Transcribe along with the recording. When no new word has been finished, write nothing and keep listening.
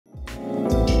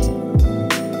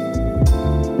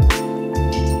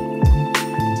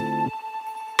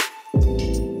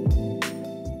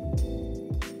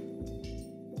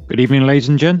Good evening, ladies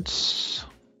and gents.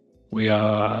 We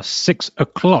are 6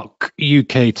 o'clock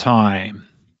UK time.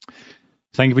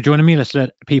 Thank you for joining me. Let's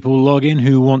let people log in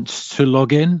who wants to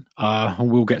log in.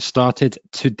 We'll get started.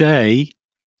 Today,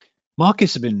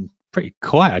 markets have been pretty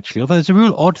quiet, actually, although there's a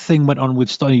real odd thing went on with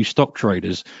stock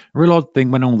traders. A real odd thing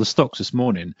went on with the stocks this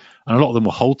morning, and a lot of them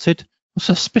were halted.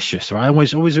 Suspicious, right?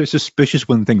 Always suspicious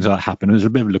when things like that happen. There's a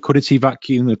bit of a liquidity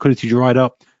vacuum, liquidity dried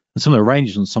up, and some of the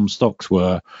ranges on some stocks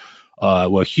were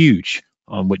huge,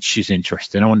 which is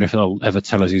interesting. I wonder if they'll ever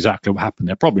tell us exactly what happened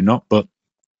there. Probably not, but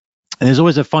there's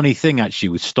always a funny thing actually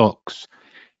with stocks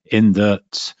in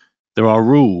that there are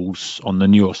rules on the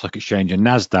New York Stock Exchange and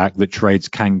NASDAQ that trades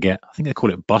can get, I think they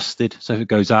call it busted. So if it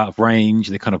goes out of range,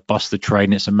 they kind of bust the trade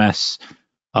and it's a mess.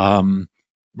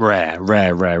 Rare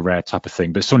type of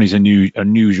thing. But some of these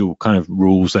unusual kind of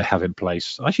rules they have in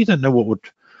place. I actually don't know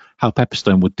how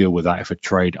Pepperstone would deal with that if a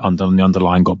trade on the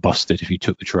underlying got busted if you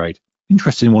took the trade.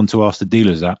 Interesting one to ask the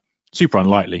dealers that. Super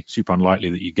unlikely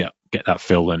that you get that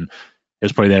fill, and it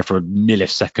was probably there for a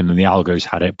millisecond and the algos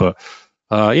had it. But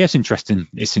yeah, it's interesting.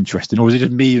 Or is it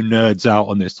just me who nerds out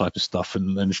on this type of stuff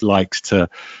and just likes to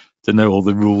know all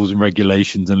the rules and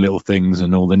regulations and little things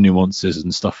and all the nuances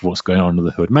and stuff of what's going on under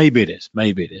the hood? Maybe it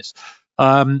is.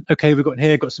 Okay,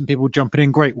 we've got some people jumping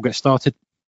in. Great, we'll get started.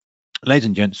 Ladies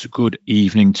and gents, good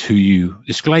evening to you.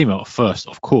 Disclaimer first,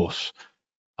 of course.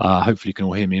 Hopefully you can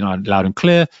all hear me loud and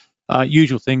clear.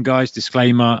 Usual thing, guys,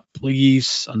 disclaimer,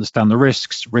 please understand the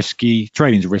risks.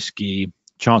 Trading's risky,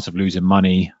 chance of losing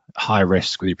money, high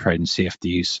risk with your trading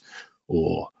CFDs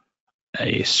or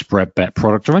a spread bet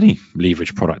product or any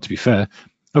leverage product, to be fair.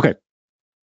 Okay,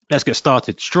 let's get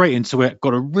started straight into it.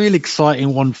 Got a really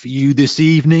exciting one for you this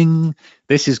evening.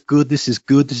 This is good. This is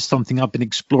something I've been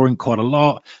exploring quite a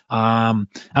lot. And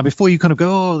before you kind of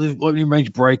go, the opening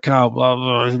range breakout, blah,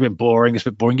 blah, it's a bit boring.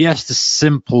 Yes, the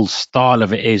simple style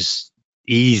of it is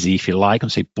easy, if you like. I'm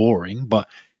say boring, but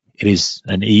it is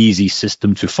an easy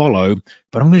system to follow.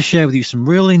 But I'm going to share with you some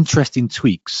real interesting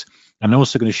tweaks. I'm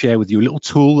also going to share with you a little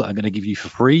tool that I'm going to give you for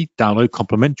free, download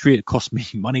complimentary. It costs me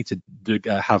money to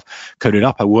have coded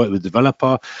up. I worked with a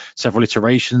developer, several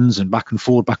iterations and back and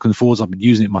forwards. I've been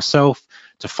using it myself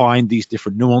to find these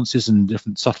different nuances and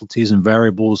different subtleties and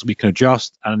variables we can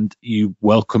adjust, and you're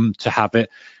welcome to have it.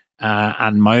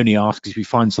 And my only ask is if you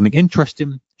find something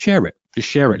interesting, share it. Just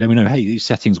share it. Let me know, hey, these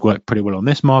settings work pretty well on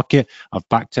this market. I've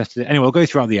back tested it. Anyway, I'll go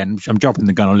through at the end. I'm jumping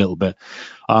the gun a little bit.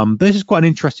 But this is quite an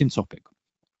interesting topic,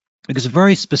 because it's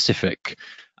very specific,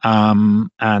 and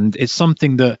it's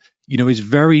something that is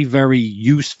very, very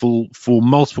useful for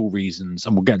multiple reasons,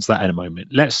 and we'll get into that in a moment.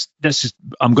 Let's just,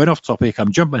 I'm going off topic.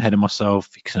 I'm jumping ahead of myself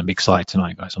because I'm excited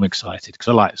tonight, guys. I'm excited because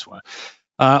I like this one.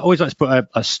 Always like to put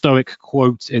a Stoic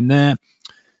quote in there.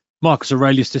 Marcus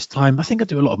Aurelius this time. I think I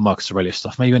do a lot of Marcus Aurelius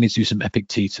stuff. Maybe I need to do some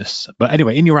Epictetus. But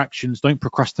anyway, in your actions, don't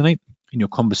procrastinate. In your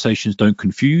conversations, don't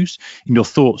confuse. In your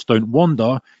thoughts, don't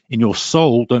wander. In your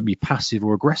soul, don't be passive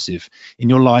or aggressive. In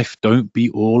your life, don't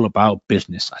be all about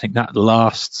business. I think that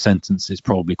last sentence is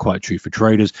probably quite true for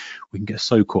traders. We can get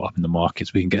so caught up in the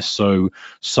markets. We can get so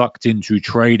sucked into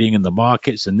trading and the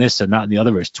markets and this and that and the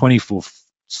other. It's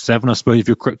 24/7, I suppose, if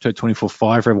you're crypto, 24/5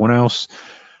 for everyone else.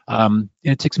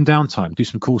 Take some downtime, do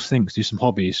some cool things, do some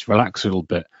hobbies, relax a little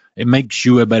bit. It makes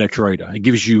you a better trader. It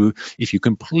gives you, if you're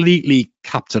completely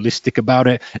capitalistic about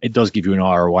it, it does give you an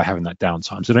ROI having that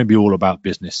downtime. So don't be all about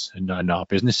business, and our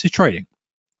business is trading.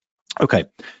 Okay,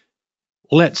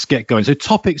 let's get going. So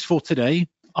topics for today.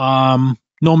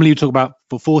 Normally you talk about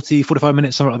for 40, 45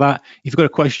 minutes, something like that. If you've got a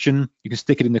question, you can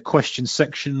stick it in the question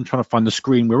section. I'm trying to find the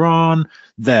screen we're on.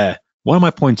 There. Why am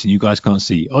I pointing? You guys can't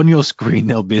see. On your screen,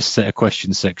 there'll be a set of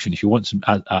questions section. If you want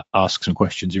to ask some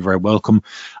questions, you're very welcome,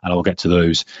 and I'll get to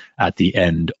those at the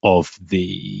end of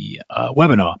the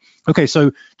webinar. Okay, so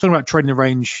talking about trading the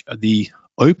range, the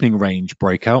opening range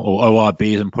breakout, or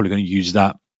ORB, I'm probably going to use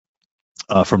that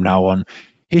from now on.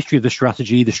 History of the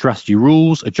strategy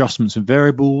rules, adjustments and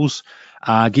variables.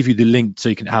 Give you the link so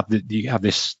you can have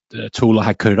this tool I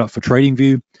had coded up for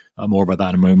TradingView. More about that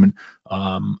in a moment.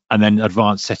 And then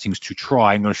advanced settings to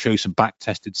try. I'm going to show you some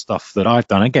back-tested stuff that I've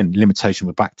done. Again, limitation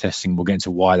with back-testing. We'll get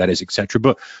into why that is, etc.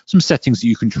 But some settings that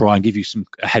you can try and give you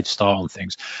a head start on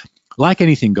things. Like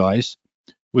anything, guys,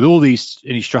 with all any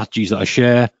strategies that I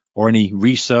share or any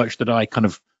research that I kind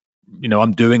of,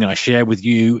 I'm doing and I share with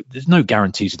you, there's no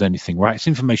guarantees with anything, right? It's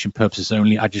information purposes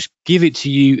only. I just give it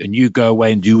to you and you go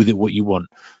away and do with it what you want.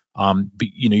 But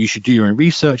you should do your own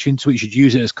research into it. You should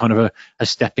use it as kind of a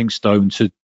stepping stone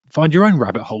to find your own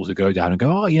rabbit holes to go down and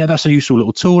go, oh yeah, that's a useful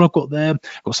little tool I've got there.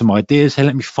 I've got some ideas. Hey,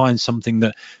 let me find something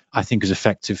that I think is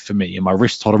effective for me and my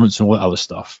risk tolerance and all that other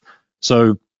stuff.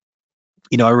 So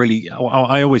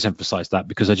I always emphasize that,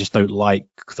 because I just don't like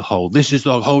the whole, this is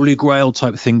the holy grail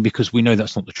type of thing, because we know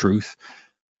that's not the truth.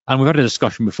 And we've had a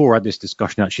discussion before. I had this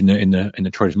discussion actually in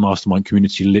the Traders Mastermind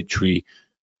community, literally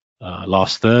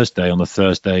last Thursday, on the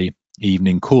Thursday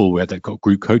evening call. We had that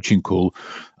group coaching call,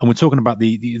 and we're talking about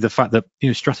the fact that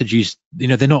strategies,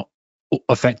 they're not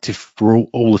effective for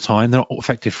all the time. They're not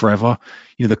effective forever.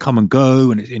 They come and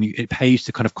go, and it pays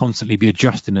to kind of constantly be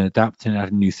adjusting and adapting,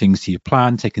 adding new things to your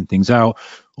plan, taking things out,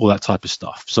 all that type of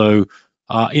stuff. So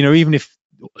even if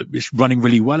it's running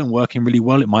really well and working really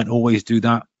well, it might always do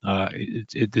that.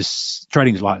 This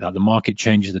trading is like that. The market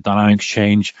changes, the dynamics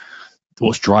change,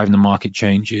 what's driving the market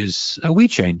changes. We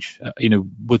change,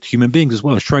 with human beings as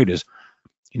well as traders.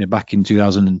 Back in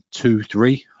 2002,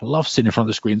 3, I love sitting in front of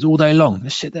the screens all day long.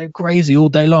 This shit, they're crazy all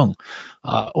day long,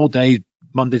 all day,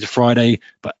 Monday to Friday.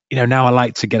 But now I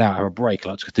like to get out, have a break.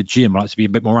 I like to go to the gym. I like to be a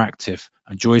bit more active.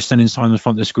 I enjoy spending time in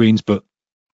front of the screens, but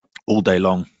all day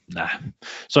long, nah.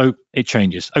 So it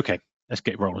changes. Okay, let's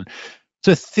get rolling.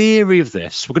 So theory of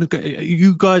this, we're going to go,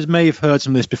 you guys may have heard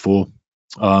some of this before,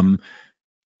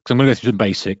 because I'm going to go through some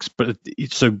basics, but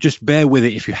so just bear with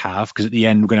it if you have, because at the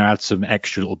end we're going to add some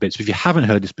extra little bits. If you haven't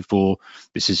heard this before,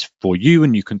 this is for you,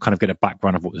 and you can kind of get a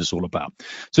background of what this is all about.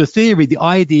 So the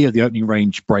idea of the opening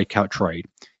range breakout trade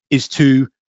is to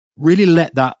really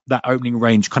let that opening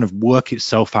range kind of work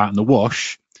itself out in the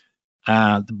wash,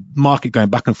 the market going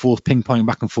back and forth, ping-ponging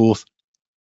back and forth,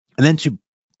 and then to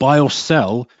buy or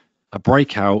sell a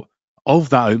breakout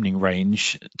of that opening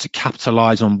range to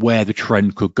capitalize on where the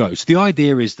trend could go. So the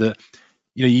idea is that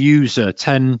you use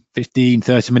 10, 15,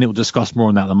 30 minute. We'll discuss more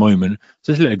on that at the moment.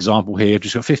 So there's a little example here. I've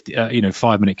just got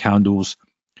 5-minute candles,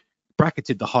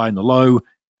 bracketed the high and the low,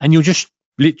 and you're just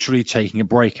literally taking a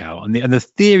breakout. And the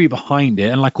theory behind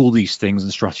it, and like all these things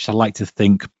and strategies, I like to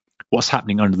think what's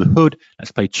happening under the hood.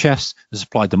 Let's play chess, the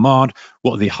supply demand.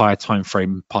 What are the higher time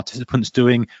frame participants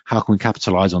doing? How can we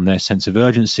capitalize on their sense of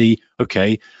urgency?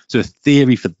 Okay, so the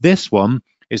theory for this one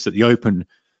is that the opening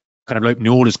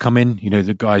orders come in.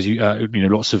 The guys,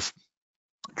 lots of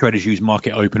traders use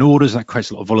market open orders. That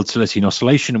creates a lot of volatility and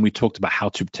oscillation, and we talked about how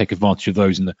to take advantage of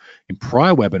those in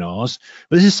prior webinars.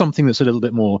 But this is something that's a little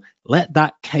bit more, let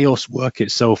that chaos work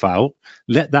itself out,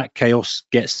 let that chaos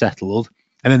get settled,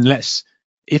 and then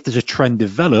if there's a trend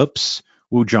develops,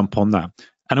 we'll jump on that.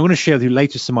 And I want to share with you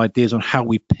later some ideas on how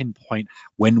we pinpoint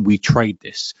when we trade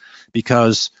this,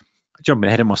 because I'm jumping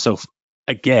ahead of myself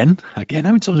again, how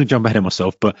many times I jump ahead of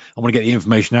myself, but I want to get the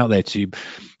information out there to you.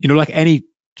 Like any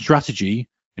strategy,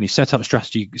 any setup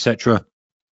strategy, etc.,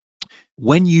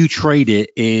 when you trade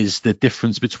it is the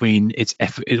difference between its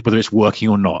effort, whether it's working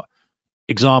or not.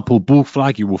 Example, bull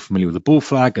flag. You're all familiar with the bull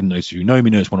flag, and those of you who know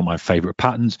me know it's one of my favorite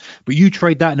patterns. But you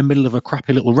trade that in the middle of a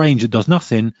crappy little range that does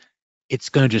nothing, it's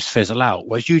going to just fizzle out.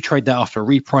 Whereas you trade that after a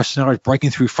reprice scenario,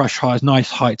 breaking through fresh highs,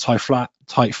 nice height,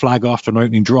 tight flag after an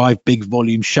opening drive, big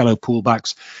volume, shallow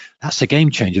pullbacks. That's a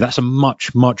game changer. That's a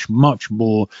much, much, much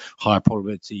more higher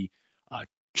probability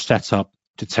setup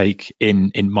to take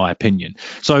in my opinion.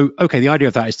 So, okay, the idea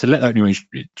of that is to let that opening range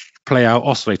play out,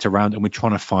 oscillate around, and we're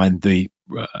trying to find the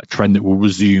trend that will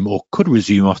resume or could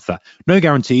resume after that. No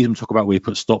guarantees. I'm talking about where you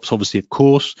put stops. Obviously, of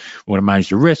course, we want to manage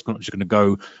the risk. We're not just going to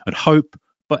go and hope,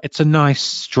 but it's a nice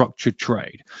structured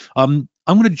trade. I'm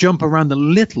going to jump around a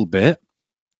little bit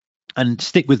and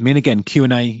stick with me. And again,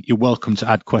 Q&A, you're welcome to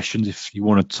add questions if you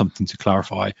wanted something to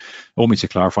clarify, or me to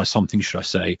clarify something, should I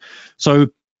say. So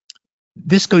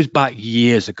this goes back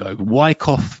years ago.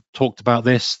 Wyckoff talked about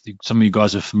this. Some of you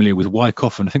guys are familiar with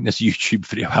Wyckoff, and I think there's a YouTube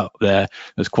video out there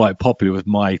that's quite popular with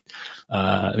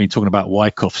talking about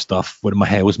Wyckoff stuff when my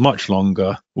hair was much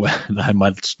longer, when I had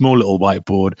my small little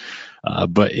whiteboard.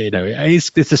 But it's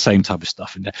the same type of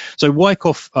stuff in there. So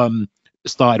Wyckoff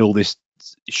started all this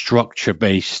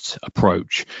structure-based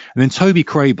approach, and then Toby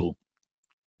Crable,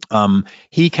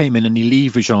 he came in and he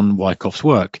leveraged on Wyckoff's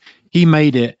work. He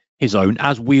made it his own,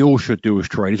 as we all should do as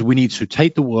traders. We need to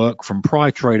take the work from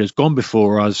prior traders gone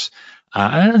before us,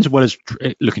 as well as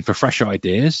looking for fresh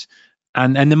ideas,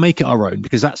 and then make it our own,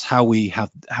 because that's how we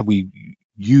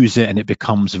use it, and it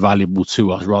becomes valuable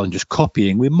to us rather than just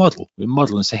copying. We model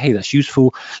and say, hey, that's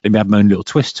useful. Let me add my own little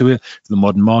twist to it for the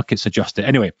modern markets, adjust it.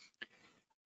 Anyway,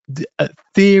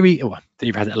 theory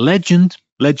had a legend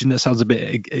that sounds a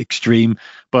bit extreme,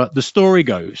 but the story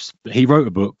goes that he wrote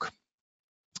a book,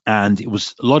 and a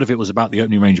lot of it was about the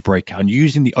opening range breakout and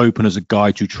using the open as a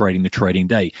guide to trading the trading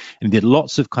day. And he did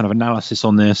lots of kind of analysis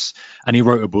on this, and he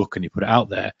wrote a book and he put it out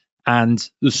there. And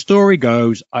the story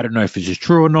goes, I don't know if this is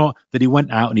true or not, that he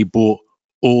went out and he bought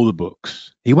all the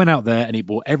books. He went out there and he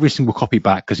bought every single copy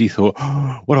back, because he thought,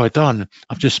 what have I done?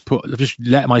 I've just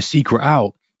let my secret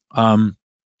out.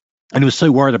 And he was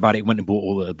so worried about it, he went and bought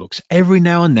all the books. Every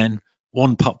now and then,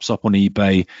 one pops up on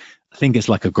eBay. I think it's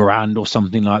like $1,000 or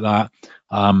something like that.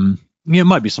 It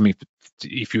might be something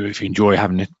if you enjoy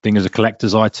having a thing as a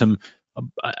collector's item.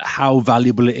 How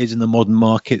valuable it is in the modern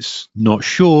markets, not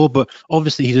sure, but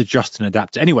obviously he's adjusted and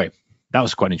adapted. Anyway, that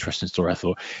was quite an interesting story, I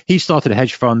thought. He started a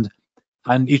hedge fund,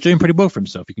 and he's doing pretty well for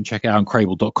himself. You can check it out on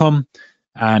Crable.com,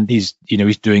 and he's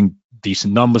doing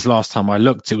decent numbers. Last time I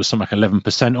looked, it was something like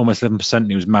 11%, almost 11%, and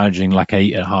he was managing like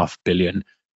 8.5 billion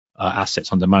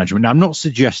assets under management. Now, I'm not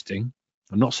suggesting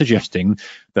that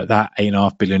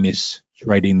 8.5 billion is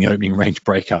trading the opening range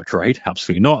breakout trade.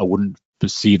 Absolutely not. I wouldn't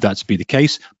perceive that to be the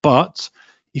case. But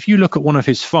if you look at one of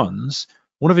his funds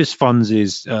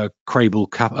is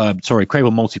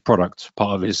Crable Multi-Product,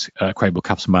 part of his Crable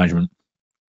Capital Management.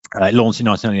 It launched in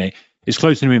 1998. It's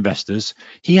closed to new investors.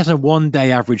 He has a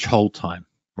 1-day average hold time,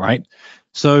 right?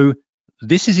 So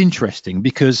this is interesting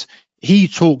because he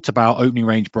talked about opening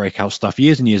range breakout stuff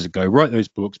years and years ago, wrote those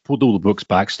books, pulled all the books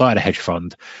back, started a hedge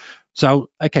fund. So,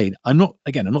 okay, I'm not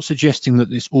suggesting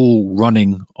that it's all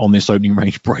running on this opening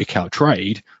range breakout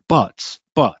trade, but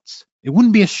it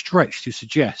wouldn't be a stretch to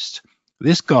suggest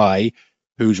this guy,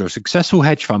 who's a successful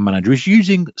hedge fund manager, is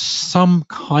using some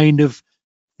kind of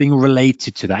thing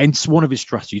related to that. It's one of his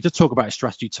strategies. To talk about his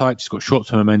strategy types, he's got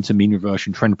short-term momentum, mean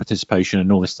reversion, trend participation,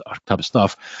 and all this type of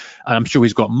stuff. And I'm sure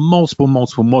he's got multiple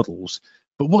models.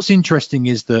 But what's interesting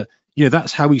is that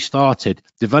that's how he started,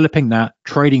 developing that,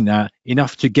 trading that,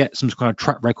 enough to get some kind of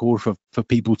track record for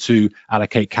people to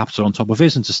allocate capital on top of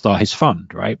his and to start his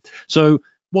fund, right? So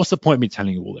what's the point of me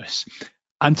telling you all this?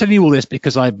 I'm telling you all this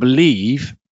because I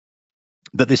believe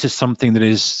that this is something that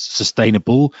is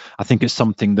sustainable. I think it's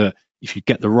something that if you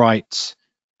get the right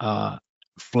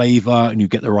flavor and you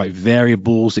get the right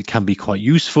variables, it can be quite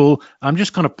useful. I'm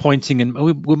just kind of pointing, and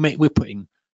we're putting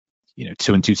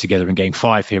 2 and 2 together and getting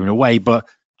 5 here in a way, but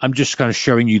I'm just kind of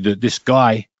showing you that this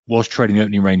guy was trading the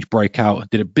opening range breakout,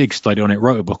 did a big study on it,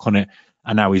 wrote a book on it,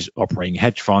 and now he's operating a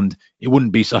hedge fund. It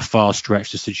wouldn't be a far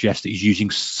stretch to suggest that he's using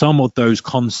some of those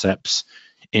concepts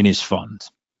in his fund.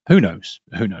 Who knows?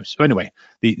 So anyway,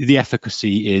 the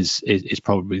efficacy is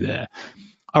probably there.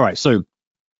 All right, so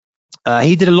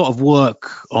he did a lot of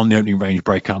work on the opening range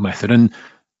breakout method, and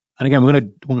again, we're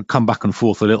going to come back and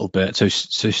forth a little bit, so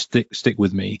stick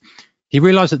with me. He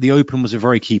realized that the open was a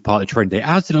very key part of the trading day,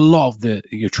 as did a lot of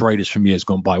your traders from years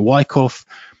gone by. Wyckoff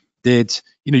did,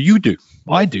 you do,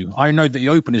 I do. I know that the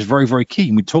open is very, very key.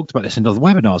 And we talked about this in other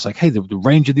webinars, like, hey, the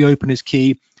range of the open is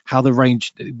key. How the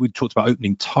range, we talked about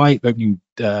open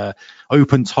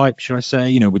type, should I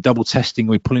say, we're double testing,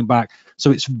 we're pulling back.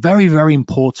 So it's very, very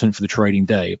important for the trading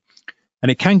day. And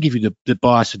it can give you the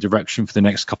bias of direction for the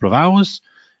next couple of hours.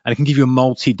 And it can give you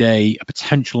a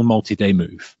potential multi-day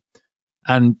move.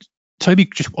 And Toby,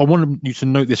 I want you to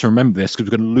note this and remember this,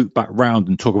 because we're going to loop back round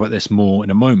and talk about this more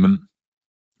in a moment.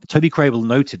 Toby Crable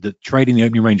noted that trading the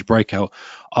opening range breakout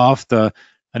after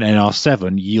an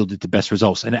NR7 yielded the best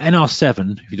results. And an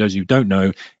NR7, for those of you who don't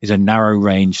know, is a narrow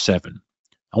range 7.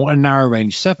 And what a narrow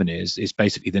range 7 is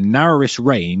basically the narrowest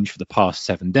range for the past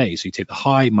 7 days. So you take the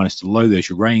high minus the low, there's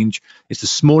your range. It's the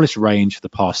smallest range for the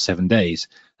past 7 days.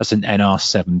 That's an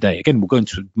NR7 day. Again, we'll go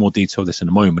into more detail of this in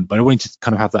a moment, but I want you to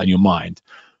kind of have that in your mind.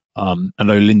 I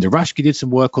know Linda Rashke did some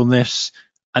work on this,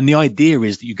 and the idea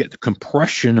is that you get the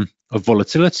compression of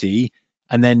volatility,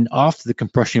 and then after the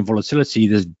compression of volatility,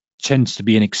 there tends to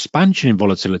be an expansion in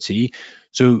volatility.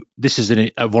 So this is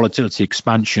a volatility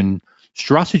expansion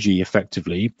strategy,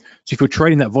 effectively. So if you're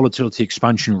trading that volatility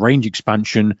expansion, range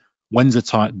expansion, when's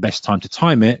the best time to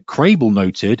time it? Crable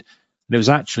noted that it was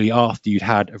actually after you'd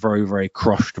had a very, very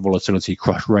crushed volatility,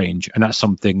 crushed range. And that's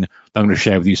something that I'm going to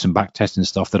share with you, some back testing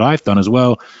stuff that I've done as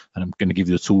well. And I'm going to give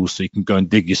you the tools so you can go and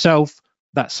dig yourself.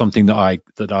 That's something that I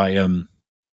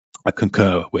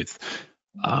concur with.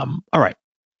 All right.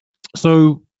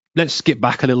 So let's skip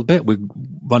back a little bit. We're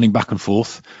running back and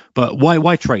forth. But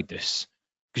why trade this?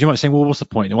 Because you might say, well, what's the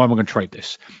point? Why am I going to trade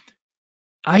this?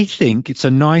 I think it's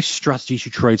a nice strategy to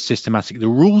trade systematically. The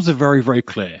rules are very, very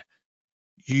clear.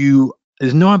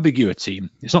 There's no ambiguity.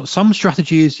 It's not some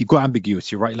strategies, you've got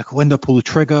ambiguity, right? Like, when do I pull the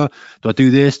trigger? Do I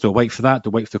do this? Do I wait for that? Do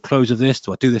I wait for the close of this?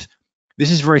 Do I do this? This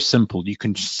is very simple. You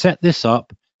can set this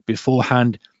up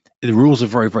beforehand. The rules are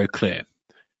very, very clear.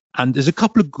 And there's a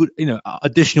couple of good,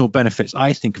 additional benefits,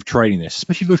 I think, of trading this,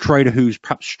 especially if you're a trader who's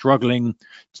perhaps struggling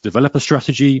to develop a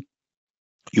strategy.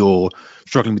 You're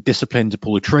struggling with discipline to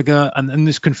pull the trigger, and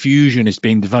this confusion is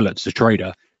being developed as a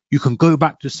trader. You can go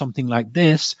back to something like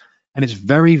this, and it's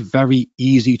very, very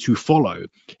easy to follow.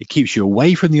 It keeps you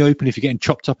away from the open. If you're getting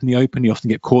chopped up in the open, you often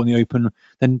get caught in the open,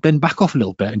 then back off a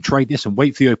little bit and trade this and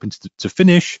wait for the open to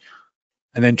finish.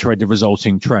 and then trade the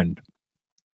resulting trend.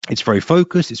 It's very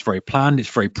focused, it's very planned, it's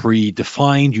very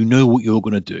predefined. You know what you're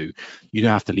going to do. You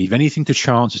don't have to leave anything to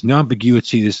chance. There's no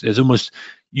ambiguity. There's almost,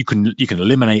 you can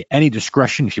eliminate any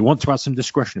discretion. If you want to add some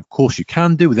discretion, of course you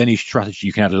can do. With any strategy,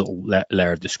 you can add a little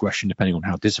layer of discretion depending on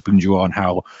how disciplined you are and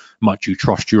how much you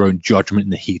trust your own judgment in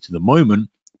the heat of the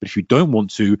moment. But if you don't want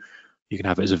to, you can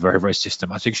have it as a very, very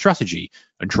systematic strategy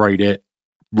and trade it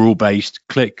rule-based.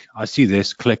 Click, I see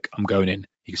this, click, I'm going in.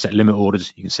 You can set limit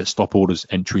orders, you can set stop orders,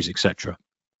 entries, etc.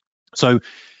 So,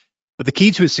 but the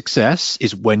key to its success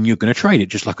is when you're going to trade it,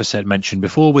 just like I said, mentioned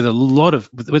before, with a lot of,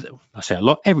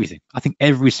 everything. I think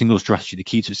every single strategy, the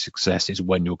key to success is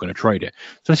when you're going to trade it.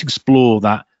 So let's explore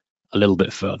that a little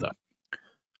bit further.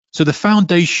 So the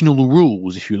foundational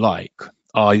rules, if you like,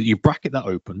 are you bracket that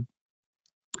open.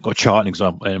 I've got a chart and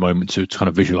example in a moment to kind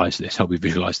of visualize this, help you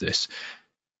visualize this.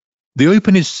 The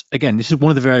open is, again, this is one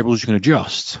of the variables you can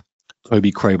adjust.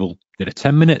 Toby Crable did a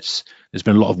 10 minutes. There's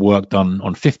been a lot of work done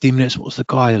on 15 minutes. What was the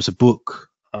guy? There's a book.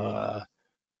 I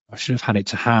should have had it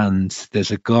to hand.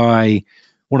 There's a guy,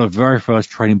 one of the very first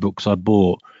trading books I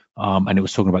bought, and it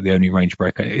was talking about the only range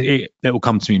breaker. It will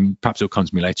come to me, perhaps it'll come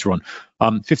to me later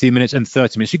on. 15 minutes and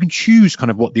 30 minutes. You can choose kind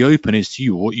of what the open is to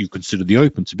you, or what you consider the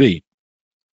open to be.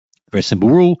 Very simple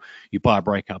rule. You buy a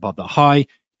breakout above the high,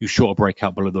 you short a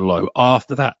breakout below the low.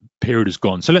 After that period is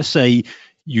gone. So let's say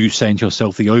you saying to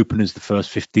yourself, the open is the first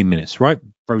 15 minutes, right?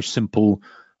 Very simple,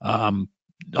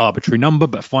 arbitrary number,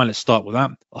 but fine, let's start with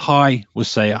that. The high was,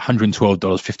 say,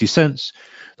 $112.50.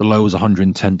 The low was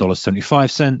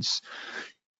 $110.75.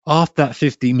 After that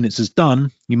 15 minutes is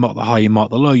done, you mark the high, you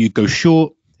mark the low, you go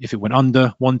short. If it went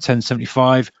under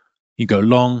 110.75, you go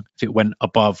long. If it went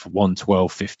above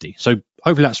 112.50. So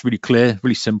hopefully that's really clear,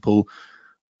 really simple.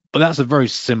 But that's a very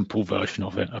simple version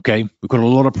of it, okay? We've got a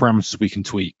lot of parameters we can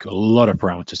tweak, a lot of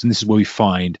parameters. And this is where we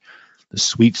find the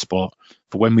sweet spot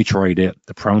for when we trade it,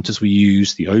 the parameters we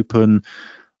use, the open,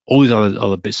 all these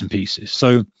other bits and pieces.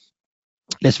 So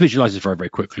let's visualize this very, very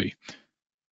quickly.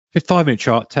 5-minute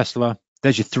chart, Tesla.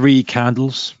 There's your 3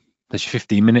 candles. There's your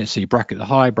 15 minutes. So you bracket the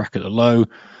high, bracket the low,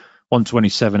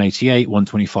 127.88,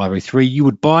 125.03. You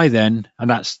would buy then, and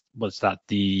that's, what's that,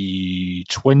 the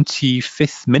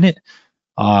 25th minute?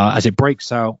 As it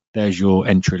breaks out, there's your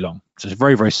entry long. So it's a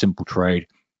very, very simple trade.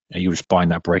 You're just buying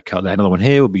that breakout there. Another one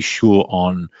here will be short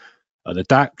on the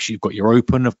DAX. You've got your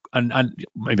open, and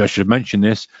maybe I should have mentioned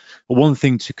this, but one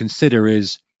thing to consider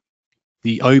is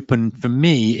the open for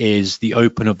me is the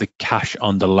open of the cash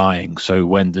underlying. So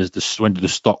when do the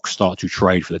stocks start to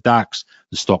trade for the DAX,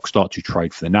 the stocks start to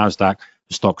trade for the NASDAQ,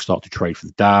 the stocks start to trade for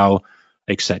the Dow,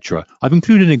 etc. I've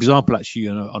included an example actually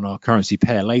on our currency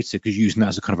pair later, because using that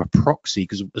as a kind of a proxy,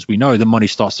 because as we know, the money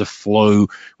starts to flow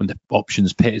when the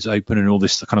options pit is open and all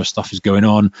this kind of stuff is going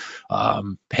on. Not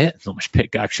much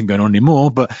pit action going on anymore,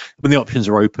 but when the options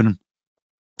are open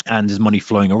and there's money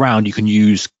flowing around, you can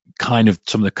use kind of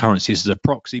some of the currencies as a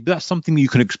proxy. But that's something that you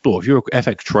can explore. If you're an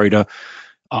FX trader,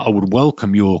 I would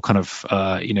welcome your kind of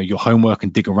your homework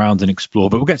and dig around and explore,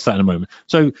 but we'll get to that in a moment.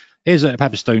 So here's a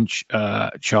Pepperstone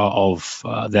chart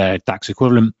of their DAX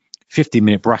equivalent,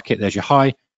 15-minute bracket. There's your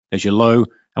high, there's your low,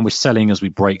 and we're selling as we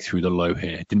break through the low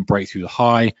here. It didn't break through the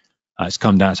high. It's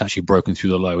come down, it's actually broken through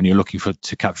the low, and you're looking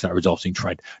to capture that resulting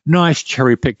trade. Nice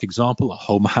cherry-picked example. I'll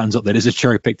hold my hands up. That is a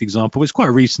cherry-picked example. It's quite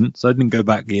recent, so I didn't go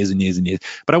back years and years and years.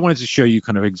 But I wanted to show you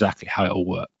kind of exactly how it all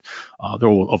worked. They're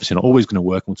all obviously not always going to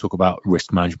work, and we'll talk about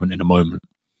risk management in a moment.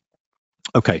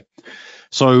 Okay,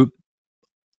 so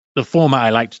the format I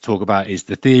like to talk about is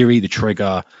the theory, the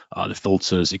trigger, the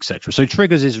filters, etc. So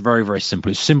triggers is very, very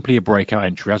simple. It's simply a breakout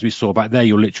entry. As we saw back there,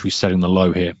 you're literally setting the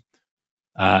low here.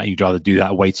 You'd either do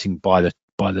that waiting by the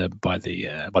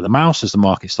mouse as the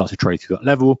market starts to trade through that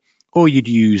level, or you'd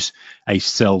use a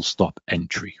sell stop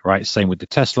entry, right? Same with the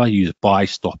Tesla, you use a buy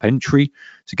stop entry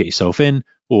to get yourself in,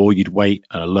 or you'd wait,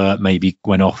 an alert maybe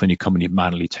went off and you come and you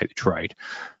manually take the trade.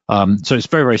 So it's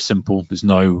very, very simple. There's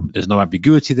no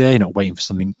ambiguity there. You're not waiting for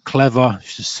something clever.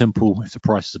 It's just simple. If the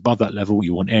price is above that level,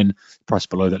 you want in. The price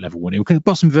below that level, want in. We've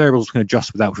got some variables we can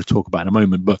adjust with that, which we'll talk about in a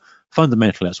moment, but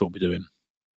fundamentally that's what we're doing.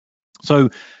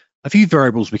 So a few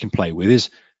variables we can play with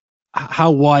is how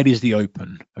wide is the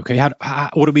open? Okay,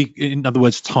 what do we, in other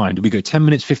words, time? Do we go 10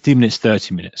 minutes, 15 minutes,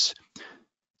 30 minutes?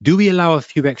 Do we allow a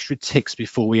few extra ticks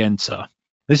before we enter?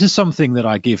 This is something that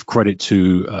I give credit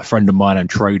to a friend of mine and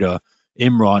trader,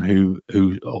 Imran, who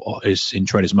is in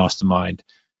Traders Mastermind.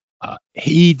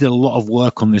 He did a lot of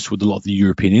work on this with a lot of the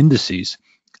European indices,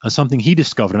 and something he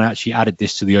discovered, and actually added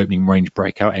this to the opening range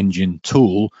breakout engine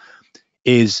tool,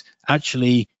 is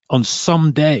actually on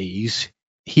some days,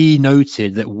 he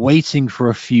noted that waiting for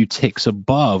a few ticks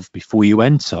above before you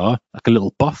enter, like a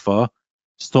little buffer,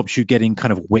 stops you getting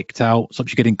kind of wicked out,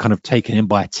 stops you getting kind of taken in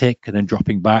by a tick and then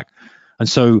dropping back. And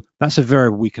so that's a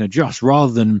variable we can adjust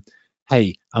rather than,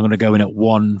 hey, I'm going to go in at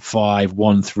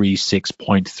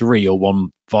 15136.3 or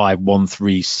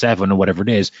 15137 or whatever it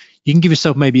is. You can give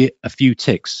yourself maybe a few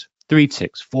ticks, 3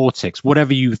 ticks, 4 ticks,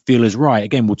 whatever you feel is right.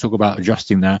 Again, we'll talk about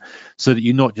adjusting that so that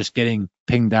you're not just getting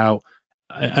pinged out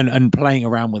and playing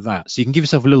around with that. So you can give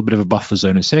yourself a little bit of a buffer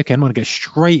zone and say, okay, I'm going to get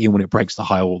straight in when it breaks the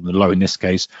high or the low in this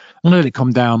case. I'm going to let it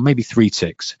come down maybe 3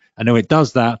 ticks. And when it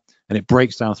does that and it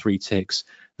breaks down 3 ticks,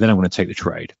 then I'm going to take the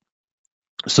trade.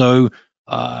 So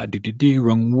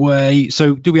wrong way.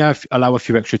 So do we allow a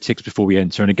few extra ticks before we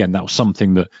enter? And again, that was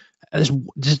something that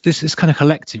this is kind of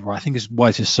collective, right? I think is why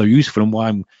this is so useful and why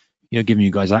I'm giving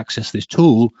you guys access to this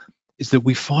tool, is that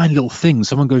we find little things.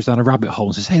 Someone goes down a rabbit hole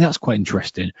and says, hey, that's quite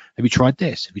interesting. Have you tried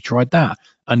this? Have you tried that?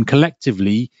 And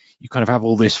collectively, you kind of have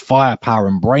all this firepower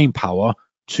and brain power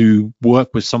to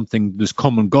work with something, this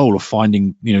common goal of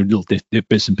finding, little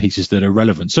bits and pieces that are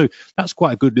relevant. So that's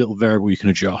quite a good little variable you can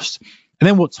adjust. And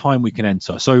then what time we can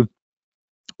enter. So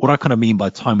what I kind of mean by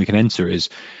time we can enter is,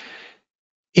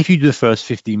 if you do the first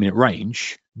 15-minute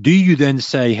range, do you then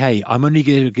say, hey, I'm only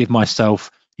going to give myself,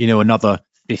 another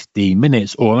 15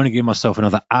 minutes, or I'm going to give myself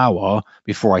another hour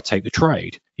before I take the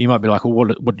trade? You might be like, well,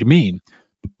 what do you mean?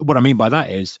 What I mean by that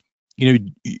is,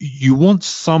 you want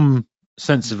some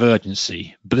sense of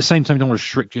urgency, but at the same time, you don't want to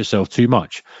restrict yourself too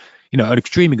much. An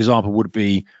extreme example would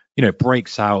be, it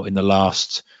breaks out in the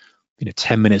last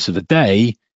 10 minutes of the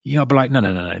day. I'd be like,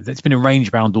 no. It's been in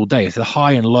range bound all day. If the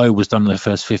high and low was done in the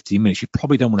first 15 minutes, you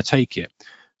probably don't want to take it.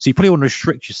 So you probably want to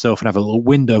restrict yourself and have a little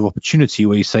window of opportunity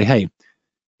where you say, hey,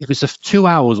 if it's 2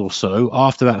 hours or so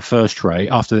after that first trade,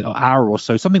 after an hour or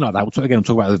so, something like that, we'll talk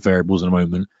about the variables in a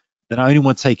moment, then I only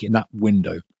want to take it in that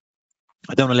window.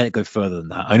 I don't want to let it go further than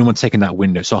that. I only want to take in that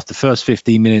window. So after the first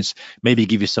 15 minutes, maybe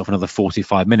give yourself another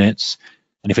 45 minutes.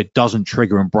 And if it doesn't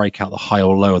trigger and break out the high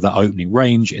or low of that opening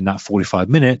range in that 45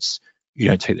 minutes, you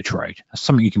don't take the trade. That's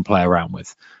something you can play around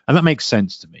with. And that makes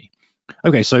sense to me.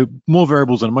 Okay, so more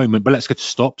variables in a moment, but let's get to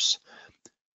stops.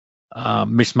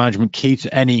 Mismanagement key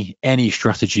to any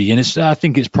strategy, and I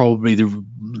think it's probably the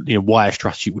why a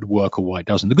strategy would work or why it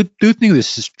doesn't. The good thing of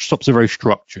this is stops are very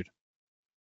structured.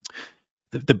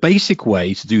 The basic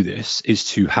way to do this is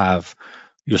to have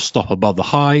your stop above the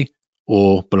high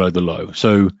or below the low.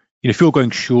 So if you're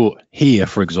going short here,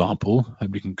 for example,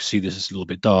 hope you can see this is a little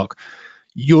bit dark,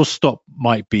 your stop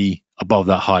might be above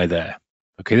that high there.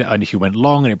 Okay, and if you went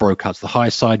long and it broke out to the high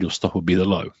side, your stop would be the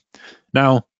low.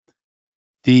 Now,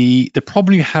 the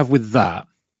problem you have with that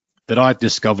I've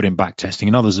discovered in backtesting,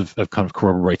 and others have kind of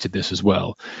corroborated this as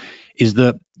well, is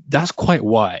that that's quite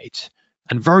wide.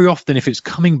 And very often, if it's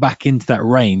coming back into that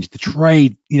range, the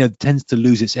trade, tends to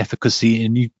lose its efficacy.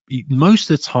 And you most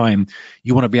of the time,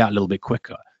 you want to be out a little bit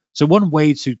quicker. So one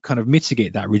way to kind of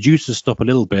mitigate that, reduce the stop a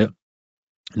little bit,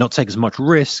 not take as much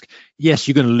risk. Yes,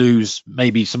 you're going to lose.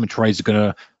 Maybe some trades are going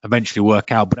to eventually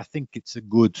work out, but I think it's a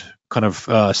good kind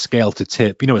of scale to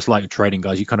tip. It's like trading,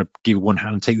 guys. You kind of give one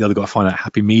hand and take the other. Got to find that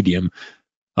happy medium.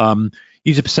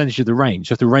 Use a percentage of the range.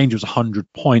 So if the range was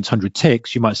 100 points, 100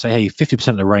 ticks, you might say, hey, 50%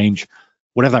 of the range,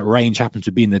 whatever that range happens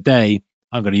to be in the day,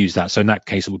 I'm going to use that. So in that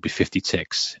case, it would be 50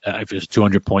 ticks. If it was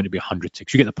 200 point, it'd be 100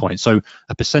 ticks. You get the point. So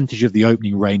a percentage of the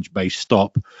opening range-based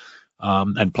stop.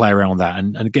 And play around that,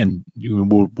 and again,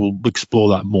 we'll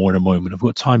explore that more in a moment. I've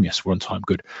got time. Yes, we're on time.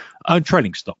 Good.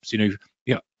 Trading stops.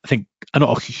 I think I'm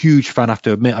not a huge fan. I have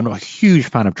to admit, I'm not a huge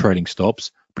fan of trading stops,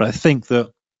 but I think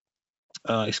that,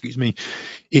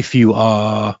 if you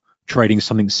are trading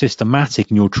something systematic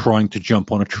and you're trying to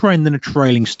jump on a trend, then a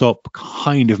trailing stop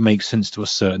kind of makes sense to a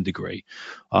certain degree.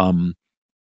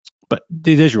 But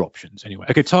there's your options anyway.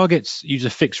 Okay, targets. Use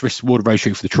a fixed risk reward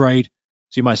ratio for the trade.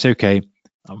 So you might say, okay,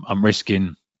 I'm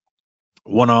risking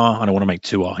 1R and I want to make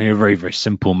 2R. Very, very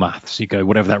simple maths. You go,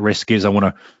 whatever that risk is, I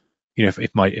want to,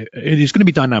 it's going to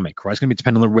be dynamic, right? It's going to be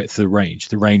dependent on the width of the range.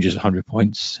 The range is 100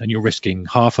 points and you're risking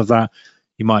half of that.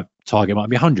 Target might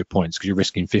be 100 points because you're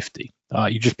risking 50.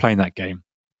 You're just playing that game.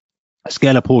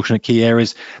 Scale a portion of key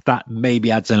areas. That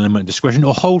maybe adds an element of discretion,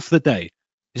 or hold for the day.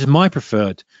 This is my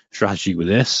preferred strategy with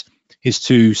this, is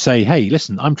to say, hey,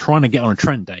 listen, I'm trying to get on a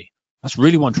trend day. That's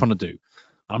really what I'm trying to do.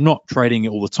 I'm not trading it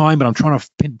all the time, but I'm trying to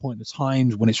pinpoint the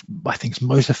times when I think it's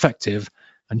most effective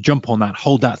and jump on that,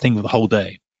 hold that thing for the whole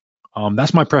day.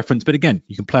 That's my preference. But again,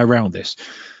 you can play around with this.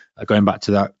 Going back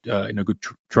to that, good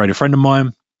trader friend of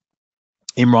mine,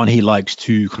 Imran, he likes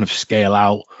to kind of scale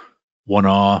out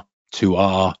 1R,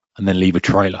 2R, and then leave a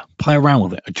trailer. Play around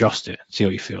with it, adjust it, see how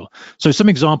you feel. So some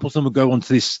examples, then we'll go on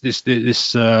to this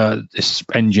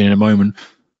engine in a moment.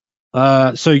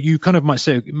 So you kind of might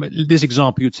say, this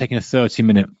example, you're taking a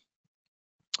 30-minute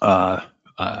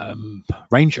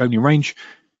range, opening range.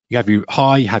 You have your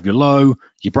high, you have your low,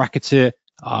 you bracket it,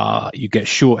 you get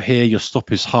short here, your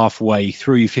stop is halfway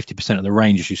through, 50% of the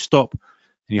range as you stop,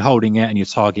 and you're holding it, and your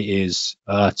target is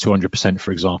 200%,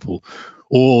 for example.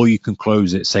 Or you can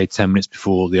close it, say 10 minutes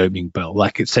before the opening bell.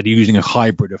 Like it said, you're using a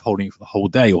hybrid of holding it for the whole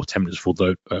day or 10 minutes before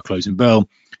the closing bell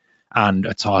and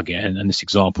a target. And this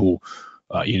example,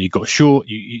 you got short,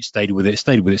 you stayed with it,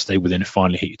 and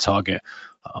finally hit your target.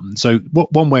 So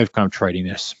one way of kind of trading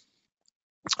this.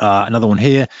 Another one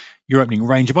here, your opening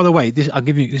range. By the way, I'll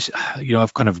give you this.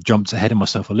 I've kind of jumped ahead of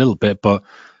myself a little bit, but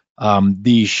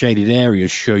these shaded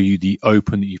areas show you the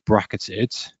open that you've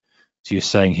bracketed. So you're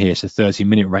saying here it's a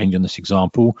 30-minute range on this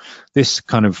example. This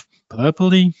kind of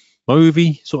purpley,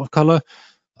 mauvey sort of color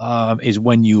is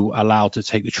when you are allowed to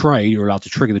take the trade. You're allowed to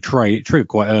trigger the trade. It triggered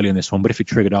quite early on this one, but if it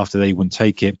triggered after, they wouldn't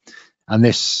take it. And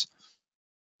this,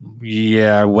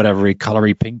 whatever,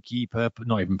 colory, pinky, purple,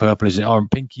 not even purple, is it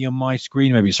orange, pinky on my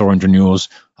screen? Maybe it's orange on yours.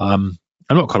 I'm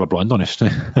not colorblind, honest.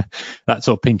 That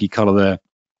sort of pinky color there,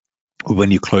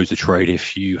 when you close the trade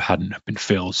if you hadn't been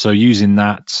filled. So using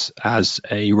that as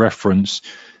a reference,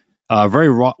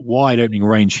 very wide opening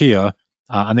range here,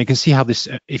 and they can see how this,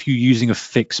 if you're using a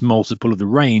fixed multiple of the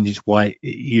range, is why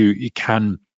it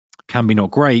can be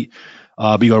not great.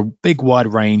 But you got a big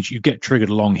wide range, you get triggered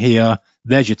along here.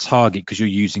 There's your target because you're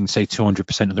using, say,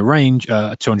 200% of the range,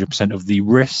 200% of the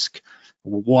risk.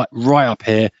 Right up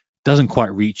here, doesn't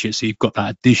quite reach it, so you've got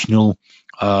that additional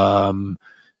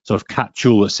sort of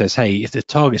catch-all that says, hey, if the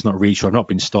target's not reached or I've not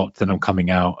been stopped, then I'm coming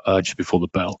out just before the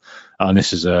bell. And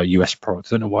this is a US product.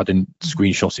 I don't know why I didn't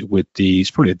screenshot it with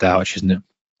it's probably a Dowich, isn't it?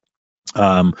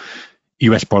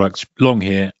 US products, long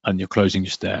here, and you're closing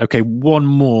just there. Okay, one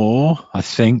more, I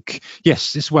think.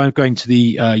 Yes, this is where I'm going to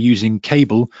the using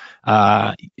cable,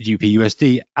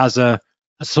 GBP/USD, as a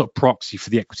sort of proxy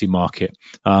for the equity market.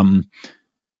 So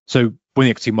when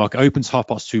the equity market opens,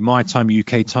 2:30 my time,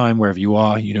 UK time, wherever you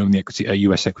are, when the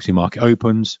US equity market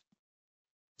opens,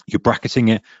 you're bracketing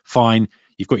it, fine.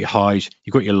 You've got your highs,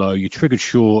 you've got your low, you triggered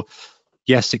short.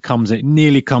 Yes, it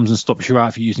nearly comes and stops you out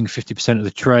if you're using 50% of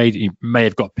the trade. You may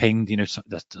have got pinged,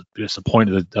 that's the point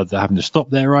of having to stop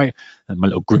there, right? And my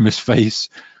little grimace face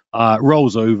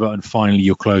rolls over, and finally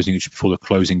you're closing just before the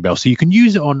closing bell. So you can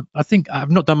use it on, I think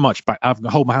I've not done much, but I've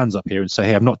hold my hands up here and say,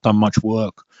 hey, I've not done much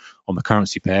work on the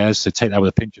currency pairs, so take that with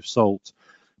a pinch of salt.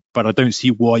 But I don't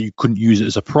see why you couldn't use it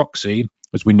as a proxy,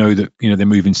 as we know that they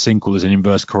move in sync, or there's an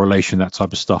inverse correlation, that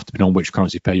type of stuff, depending on which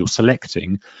currency pair you're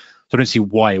selecting. So I don't see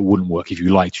why it wouldn't work if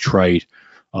you like to trade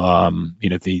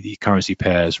the currency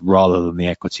pairs rather than the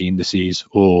equity indices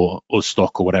or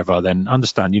stock or whatever. Then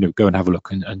understand, go and have a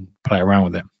look and play around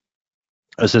with it.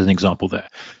 As an example there.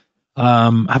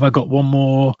 Have I got one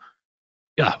more?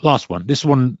 Yeah, last one. This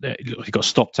one, you got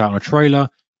stopped out on a trailer.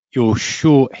 You're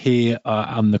short here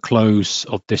on the close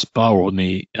of this bar, or on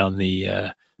the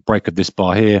break of this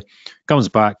bar here. Comes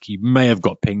back. You may have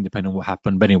got pinged depending on what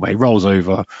happened, but anyway, rolls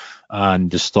over and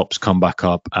the stops come back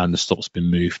up, and the stop's been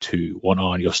moved to 1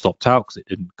 hour, and you're stopped out because it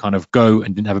didn't kind of go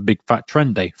and didn't have a big fat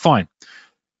trend day. Fine.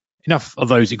 Enough of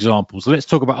those examples. Let's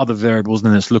talk about other variables, and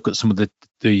then let's look at some of the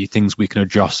things we can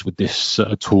adjust with this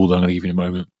tool that I'm going to give you in a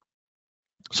moment.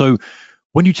 So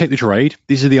when you take the trade,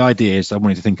 these are the ideas I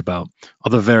wanted to think about.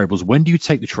 Other variables. When do you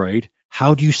take the trade?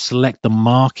 How do you select the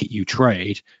market you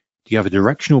trade? Do you have a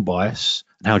directional bias?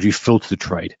 And how do you filter the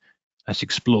trade? Let's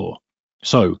explore.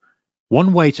 So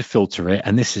one way to filter it,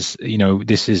 and this is,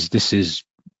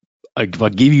 if I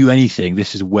give you anything,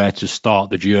 this is where to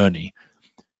start the journey.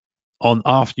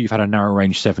 After you've had a narrow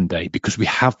range 7-day, because we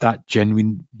have that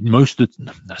genuine,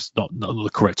 that's not the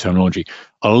correct terminology.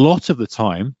 A lot of the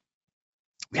time,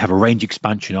 we have a range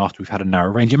expansion after we've had a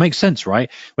narrow range. It makes sense, right?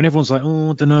 When everyone's like,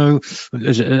 oh, I don't know,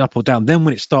 is it up or down? Then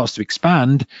when it starts to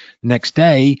expand next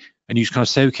day, and you just kind of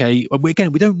say, okay,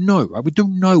 again, we don't know, right? We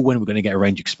don't know when we're going to get a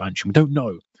range expansion. We don't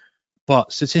know.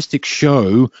 But statistics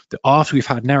show that after we've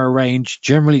had narrow range,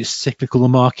 generally it's cyclical, the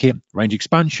market, range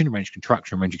expansion, range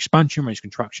contraction, range expansion, range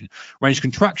contraction. Range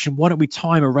contraction, why don't we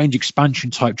time a range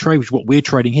expansion type trade, which is what we're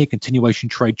trading here, continuation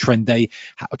trade, trend day,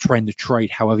 trend to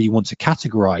trade, however you want to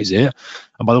categorize it.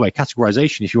 And by the way,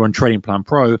 categorization, if you're on Trading Plan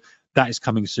Pro, that is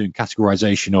coming soon,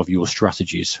 categorization of your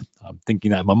strategies. I'm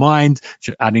thinking that in my mind,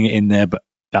 adding it in there, but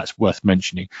that's worth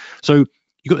mentioning. So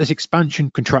you've got this expansion,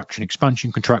 contraction,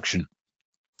 expansion, contraction.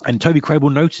 And Toby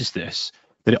Crable noticed this,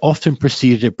 that it often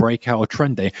preceded a breakout or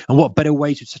trend day. And what better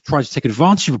way to try to take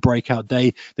advantage of a breakout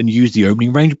day than use the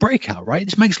opening range breakout, right?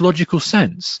 This makes logical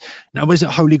sense. Now, is it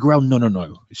holy grail?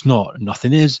 No. It's not.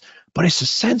 Nothing is. But it's a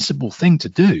sensible thing to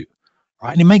do,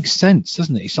 right? And it makes sense,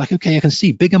 doesn't it? It's like, okay, I can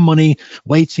see bigger money,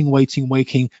 waiting.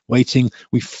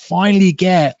 We finally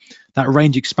get that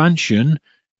range expansion.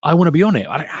 I want to be on it.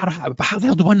 How the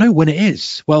hell do I know when it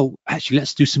is? Well, actually,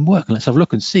 let's do some work and let's have a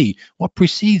look and see what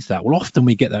precedes that. Well, often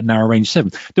we get that narrow range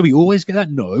 7. Do we always get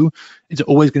that? No. Is it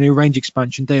always going to be a range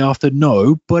expansion day after?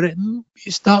 No. But it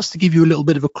starts to give you a little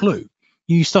bit of a clue.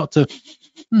 You start to,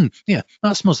 yeah,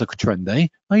 that smells like a trend day.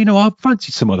 Well, I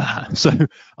fancy some of that. So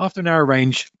after narrow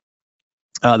range,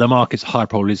 the market's high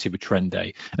probability of a trend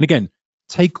day. And again,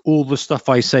 take all the stuff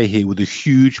I say here with a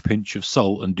huge pinch of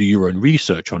salt and do your own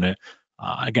research on it.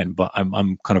 Again, but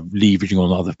I'm kind of leveraging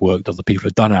on other work that other people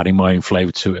have done, adding my own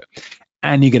flavor to it.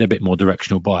 And you get a bit more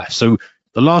directional bias. So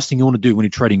the last thing you want to do when you're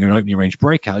trading an opening range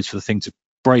breakout is for the thing to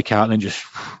break out and then just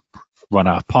run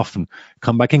out of puff and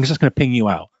come back in, because that's going to ping you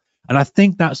out. And I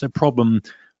think that's a problem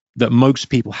that most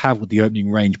people have with the opening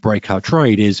range breakout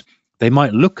trade is they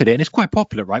might look at it, and it's quite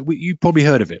popular, right? You probably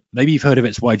heard of it. Maybe you've heard of it.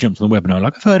 It's why I jumped on the webinar.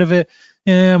 Like, I've heard of it.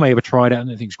 Yeah, I may have tried it and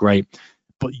I think it's great.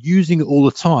 But using it all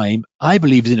the time, I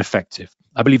believe, is ineffective.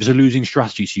 I believe it's a losing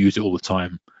strategy to use it all the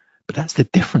time. But that's the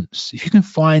difference. If you can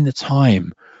find the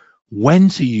time when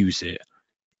to use it,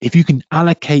 if you can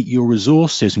allocate your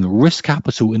resources and risk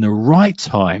capital in the right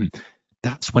time,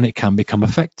 that's when it can become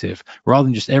effective, rather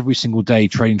than just every single day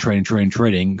trading,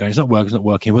 going, it's not working.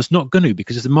 Well, it's not going to,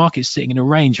 because if the market's sitting in a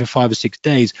range for 5 or 6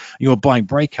 days and you're buying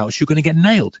breakouts, you're going to get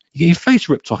nailed. You get your face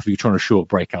ripped off if you're trying to short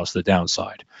breakouts to the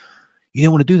downside. You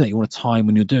don't want to do that. You want to time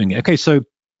when you're doing it. Okay, so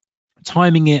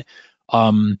timing it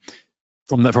from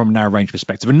a narrow range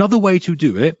perspective. Another way to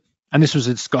do it, and this was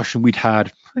a discussion we'd had,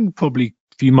 I think probably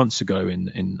a few months ago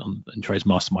in Trades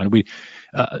Mastermind.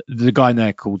 The guy in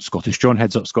there called Scottish John,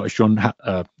 heads up Scottish John,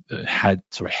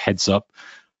 heads up.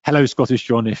 Hello, Scottish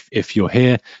John, if you're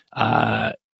here.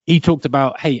 He talked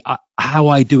about, hey, how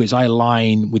I do is I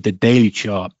align with the daily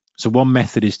chart. So one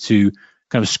method is to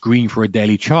kind of screen for a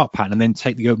daily chart pattern and then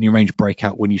take the opening range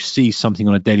breakout when you see something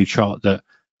on a daily chart that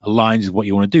aligns with what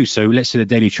you want to do. So let's say the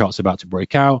daily chart's about to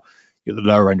break out, you're at the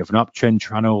lower end of an uptrend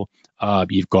channel,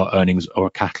 you've got earnings or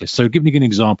a catalyst. So give me an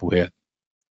example here.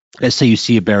 Let's say you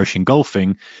see a bearish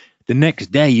engulfing. The next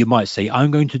day you might say,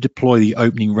 I'm going to deploy the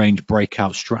opening range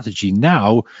breakout strategy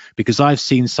now because I've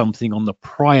seen something on the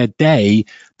prior day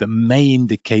that may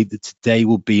indicate that today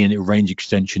will be in a range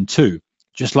extension 2.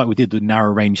 Just like we did with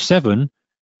narrow range 7.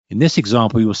 In this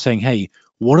example, we were saying, hey,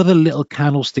 what are the little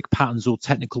candlestick patterns or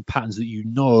technical patterns that you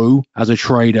know as a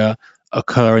trader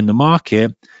occur in the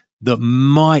market that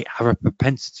might have a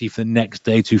propensity for the next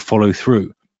day to follow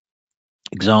through?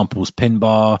 Examples, pin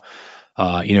bar,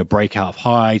 breakout of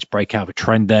highs, breakout of a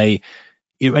trend day,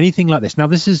 anything like this. Now,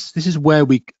 this is where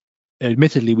we talked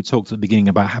at the beginning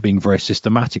about having very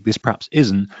systematic. This perhaps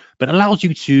isn't, but it allows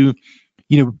you to,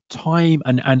 time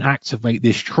and activate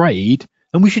this trade.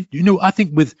 And we should, I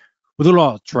think with all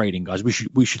our trading, guys, we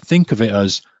should think of it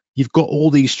as you've got all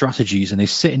these strategies and they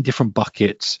sit in different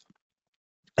buckets.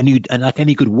 And like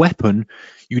any good weapon,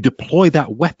 you deploy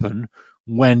that weapon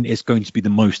when it's going to be the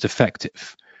most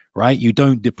effective, right? You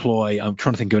don't deploy, I'm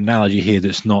trying to think of an analogy here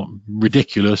that's not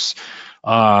ridiculous.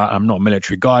 I'm not a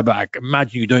military guy, but I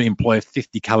imagine you don't employ a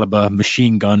 50 caliber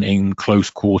machine gun in close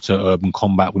quarter urban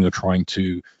combat when you're trying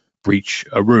to breach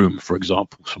a room, for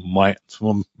example.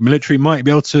 Some military might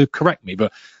be able to correct me,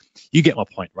 but you get my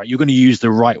point, right? You're going to use the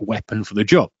right weapon for the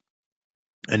job,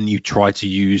 and you try to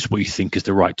use what you think is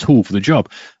the right tool for the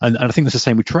job. And I think that's the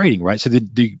same with trading, right? So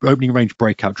the opening range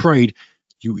breakout trade,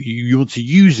 you want to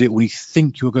use it when you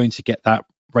think you're going to get that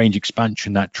range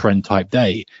expansion, that trend type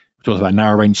day. We talked about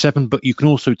narrow range 7, but you can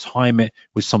also time it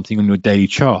with something on your daily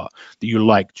chart that you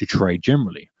like to trade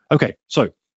generally. Okay,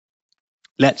 so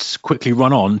let's quickly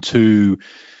run on to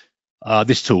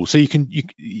this tool. So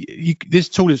this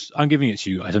tool is, I'm giving it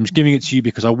to you guys. I'm just giving it to you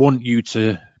because I want you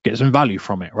to get some value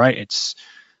from it, right? It's,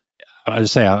 as I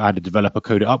say, I had a developer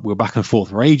code it up. We were back and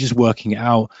forth for ages working it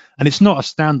out. And it's not a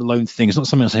standalone thing. It's not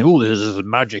something that's saying, oh, this is a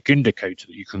magic indicator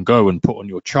that you can go and put on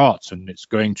your charts and it's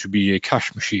going to be a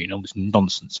cash machine, all this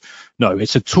nonsense. No,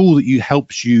 it's a tool that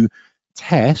helps you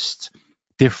test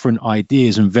different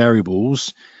ideas and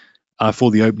variables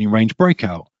for the opening range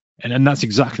breakout. And that's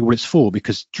exactly what it's for,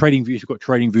 because TradingView, if you've got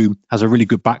TradingView, has a really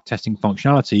good back testing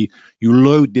functionality. You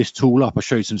load this tool up. I'll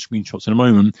show you some screenshots in a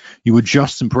moment. You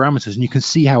adjust some parameters and you can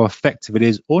see how effective it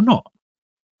is or not.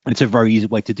 And it's a very easy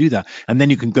way to do that. And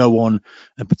then you can go on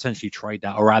and potentially trade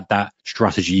that or add that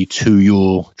strategy to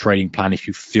your trading plan if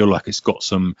you feel like it's got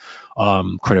some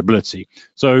credibility.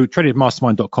 So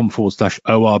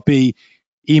tradingmastermind.com/ORB,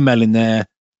 email in there.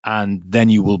 And then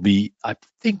you will be, I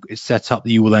think it's set up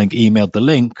that you will then email the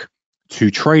link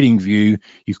to TradingView.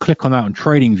 You click on that on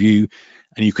TradingView,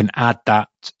 and you can add that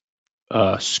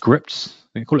scripts.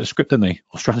 They call it a script, don't they?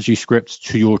 Or strategy scripts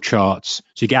to your charts,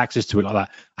 so you get access to it like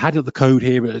that. I had the code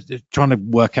here, but trying to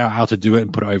work out how to do it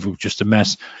and put it over was just a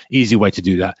mess. Easy way to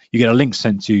do that. You get a link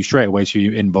sent to you straight away to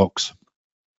your inbox,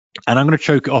 and I'm going to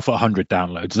choke it off at 100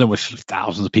 downloads. I don't wish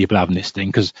thousands of people having this thing,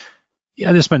 because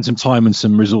yeah, they spend some time and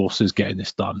some resources getting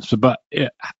this done. So, but yeah,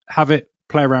 have it,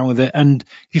 play around with it, and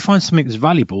if you find something that's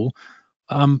valuable,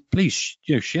 please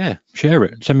share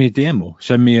it. Send me a DM or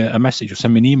send me a message or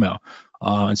send me an email.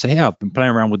 And say, hey, I've been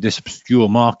playing around with this obscure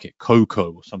market,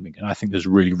 Coco or something, and I think this is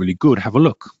really, really good. Have a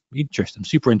look. Interesting. I'm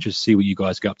super interested to see what you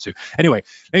guys get up to. Anyway,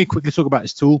 let me quickly talk about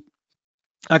this tool.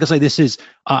 Like I say, this is,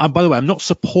 by the way, I'm not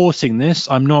supporting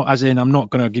this. I'm not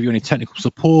going to give you any technical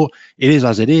support. It is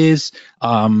as it is.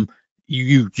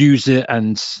 You use it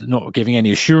and not giving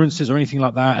any assurances or anything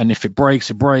like that. And if it breaks,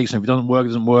 it breaks. And if it doesn't work, it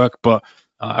doesn't work. But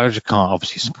I just can't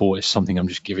obviously support. It's something I'm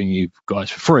just giving you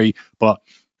guys for free. But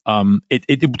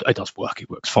it does work. It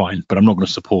works fine, but I'm not going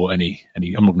to support I'm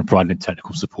not going to provide any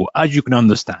technical support, as you can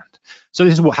understand. So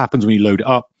this is what happens when you load it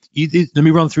up. Let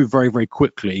me run through very, very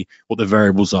quickly what the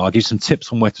variables are. Give you some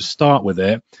tips on where to start with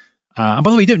it. And by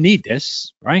the way, you don't need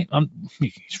this, right?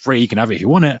 It's free. You can have it if you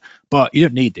want it, but you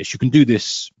don't need this. You can do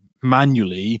this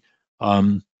manually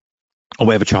on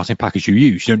whatever charting package you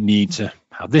use. You don't need to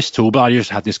have this tool, but I just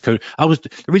had this code.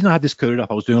 The reason I had this coded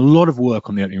up, I was doing a lot of work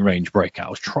on the opening range breakout. I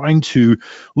was trying to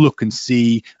look and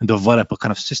see and develop a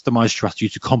kind of systemized strategy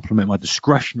to complement my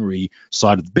discretionary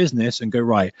side of the business and go,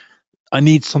 right, I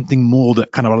need something more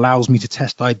that kind of allows me to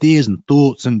test ideas and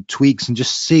thoughts and tweaks and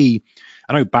just see.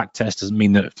 I know back test doesn't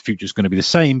mean that the future is going to be the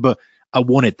same, but I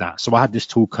wanted that. So I had this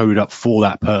tool coded up for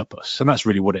that purpose. And that's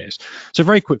really what it is. So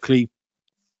very quickly,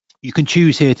 you can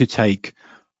choose here to take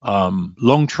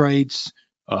long trades,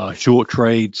 short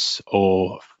trades,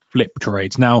 or flip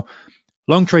trades. Now,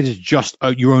 long trades is just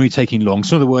you're only taking long.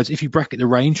 So in other words, if you bracket the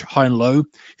range high and low,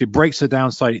 if it breaks the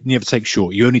downside, you never take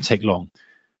short. You only take long.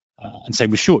 And same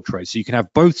with short trades. So you can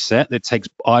have both set that takes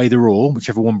either or,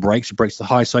 whichever one breaks. It breaks the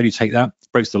high side, you take that.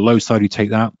 It breaks the low side, you take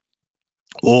that.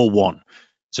 Or one.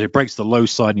 So it breaks the low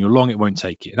side and you're long, it won't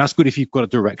take it. And that's good if you've got a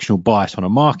directional bias on a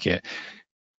market.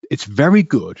 It's very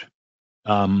good.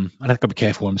 And I've got to be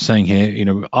careful what I'm saying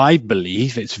here. I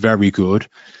believe it's very good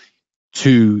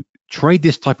to trade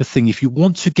this type of thing if you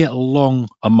want to get along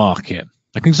a market.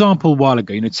 Like an example a while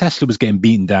ago, Tesla was getting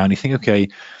beaten down. You think, okay,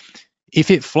 if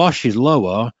it flushes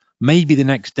lower, maybe the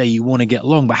next day you want to get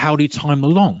long, but how do you time the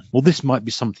long? Well, this might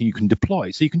be something you can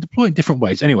deploy. So you can deploy in different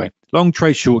ways. Anyway, long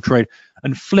trade, short trade,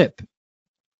 and flip.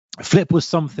 Flip was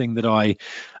something that I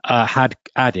had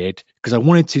added because I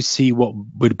wanted to see what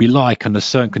would be like under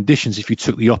certain conditions if you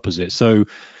took the opposite. So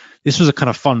this was a kind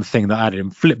of fun thing that I added.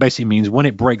 And flip basically means when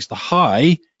it breaks the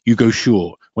high, you go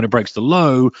short. When it breaks the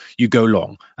low, you go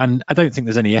long. And I don't think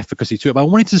there's any efficacy to it, but I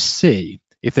wanted to see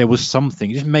if there was something.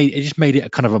 It just made it a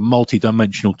kind of a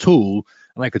multi-dimensional tool.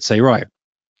 And I could say, right,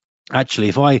 actually,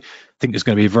 if I think there's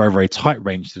going to be a very, very tight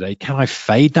range today, can I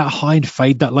fade that high and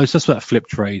fade that low? So that's what that flip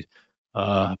trade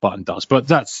button does. But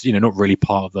that's not really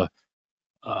part of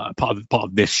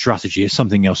this strategy. It's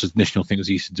something else, additional things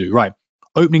I used to do. Right,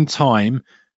 opening time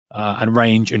and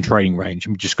range and trading range.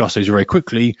 And we discuss those very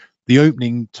quickly. The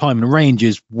opening time and range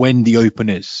is when the open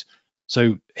is.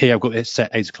 So here I've got it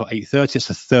set 8 o'clock, 8:30. It's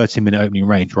a 30-minute opening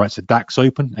range, right? So DAX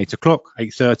open 8 o'clock,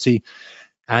 8:30,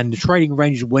 and the trading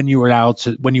range is when you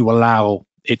allow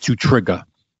it to trigger.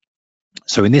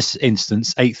 So in this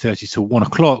instance, 8:30 to 1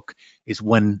 o'clock is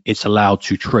when it's allowed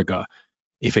to trigger.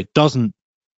 If it doesn't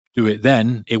do it,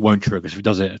 then it won't trigger. So if it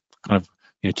does it kind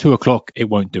of 2 o'clock, it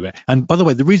won't do it. And by the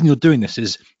way, the reason you're doing this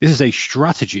is a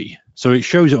strategy. So it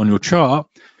shows it on your chart.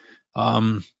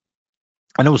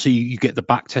 And also you get the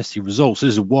back testing results.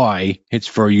 This is why it's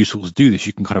very useful to do this.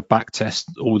 You can kind of back test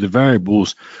all the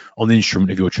variables on the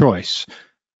instrument of your choice.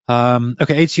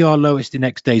 Okay, ATR lowest the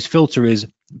next day's filter is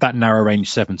that narrow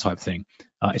range 7 type thing.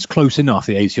 It's close enough.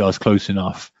 The ATR is close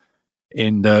enough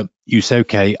in the you say,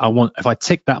 okay, if I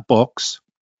tick that box,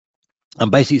 I'm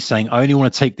basically saying I only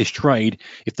want to take this trade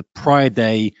if the prior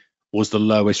day was the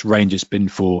lowest range it's been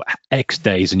for X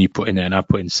days, and you put in there, and I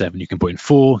put in 7. You can put in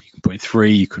 4, you can put in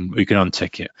 3, you can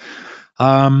untick it.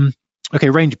 Okay,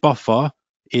 range buffer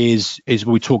is what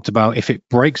we talked about. If it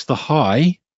breaks the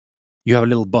high, you have a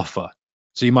little buffer.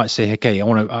 So you might say, okay, you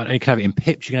can have it in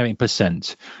pips, you can have it in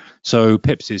percent. So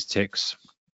pips is ticks,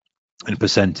 and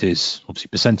percent is obviously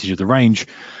percentage of the range.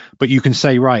 But you can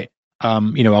say, right, I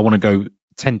want to go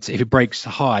 10. If it breaks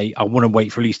high, I want to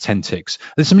wait for at least 10 ticks.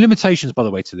 There's some limitations, by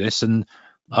the way, to this, and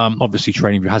obviously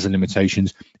TradingView has the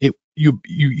limitations.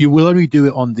 You will only do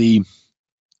it on the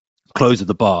close of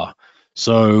the bar.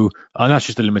 So, and that's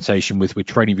just a limitation with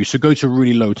TradingView. So go to a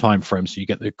really low time frame so you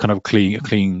get the kind of clean,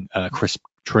 crisp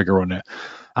trigger on it.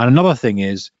 And another thing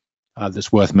is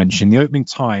that's worth mentioning, the opening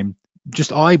time,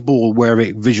 just eyeball where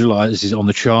it visualizes on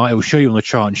the chart. It will show you on the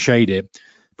chart and shade it,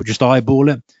 but just eyeball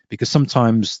it, because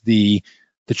sometimes the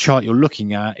chart you're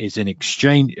looking at is in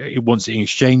exchange. It wants it in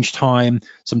exchange time.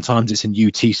 Sometimes it's in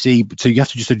UTC. So you have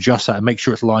to just adjust that and make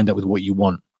sure it's lined up with what you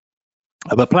want.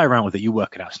 But play around with it. You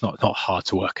work it out. It's not hard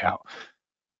to work out.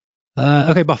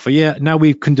 Okay, Buffer. Yeah, now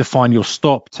we can define your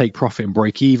stop, take profit, and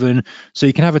break even. So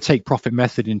you can have a take profit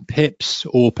method in pips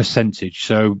or percentage.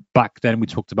 So back then we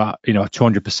talked about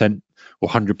 200% or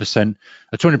 100%.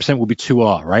 A 200% will be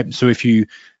 2R, right? So if you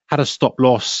had a stop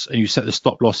loss and you set the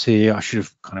stop loss here, I should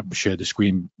have kind of shared the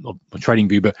screen on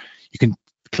TradingView, but you can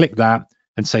click that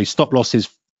and say stop loss is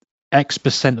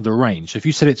X% of the range. So if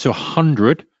you set it to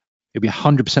 100, it'll be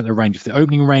 100% of the range. If the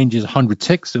opening range is 100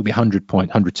 ticks, it'll be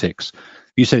 100 ticks.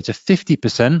 If you set it to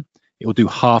 50%, it will do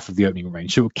half of the opening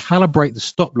range. So it will calibrate the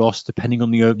stop loss depending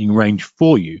on the opening range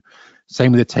for you.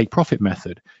 Same with the take profit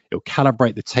method. It will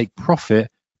calibrate the take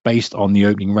profit based on the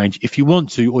opening range if you want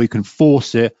to, or you can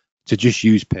force it to just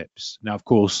use pips. Now, of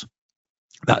course,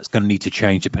 that's going to need to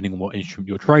change depending on what instrument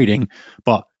you're trading,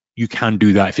 but you can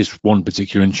do that if it's one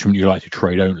particular instrument you like to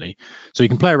trade only. So you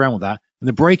can play around with that. And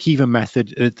the break-even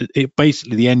method, it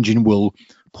basically the engine will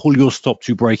pull your stop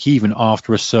to break even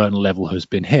after a certain level has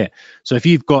been hit. So if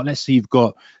you've got, let's say you've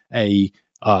got a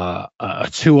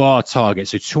 2R target,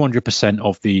 so 200%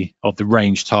 of the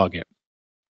range target.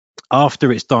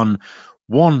 After it's done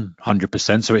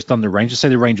 100%, so it's done the range. Let's say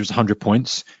the range was 100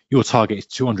 points. Your target is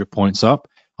 200 points up.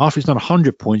 After it's done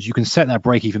 100 points, you can set that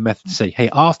break-even method to say, hey,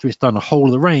 after it's done a whole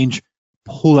of the range,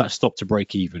 pull that stop to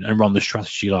break even and run the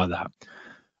strategy like that.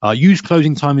 Use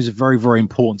closing time is very, very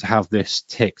important to have this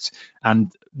ticked.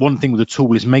 And one thing with the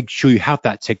tool is make sure you have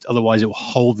that ticked. Otherwise, it will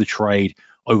hold the trade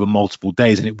over multiple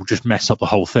days and it will just mess up the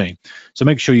whole thing. So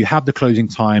make sure you have the closing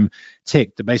time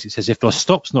ticked. That basically says if the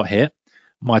stop's not hit,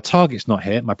 my target's not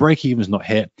hit, my break even's not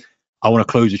hit, I want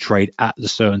to close the trade at a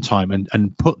certain time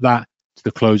and put that to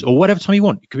the close or whatever time you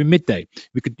want. It could be midday.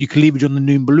 You could leverage on the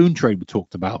noon balloon trade we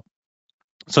talked about.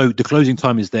 So the closing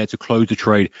time is there to close the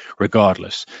trade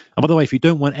regardless. And by the way, if you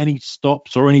don't want any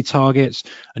stops or any targets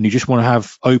and you just want to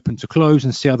have open to close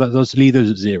and see how that does, leave those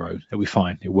at 0. It'll be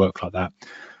fine. It'll work like that.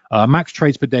 Max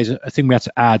trades per day is a thing we had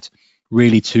to add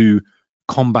really to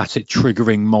combat it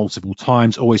triggering multiple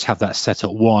times. Always have that set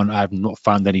at 1. I have not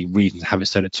found any reason to have it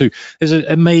set at 2.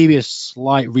 There's maybe a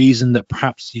slight reason that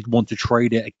perhaps you'd want to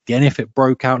trade it again if it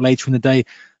broke out later in the day,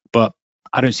 but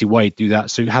I don't see why you'd do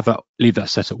that. So leave that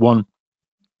set at 1.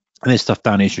 And this stuff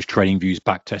down here is just TradingView's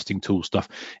backtesting tool stuff.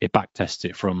 It backtests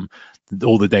it from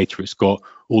all the data it's got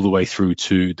all the way through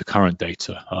to the current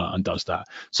data and does that.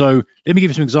 So let me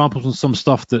give you some examples on some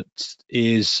stuff that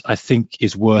I think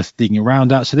is worth digging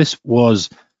around at. So this was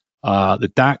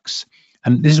the DAX.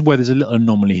 And this is where there's a little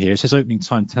anomaly here. It says opening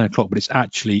time 10 o'clock, but it's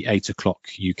actually 8 o'clock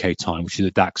UK time, which is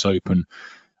the DAX open.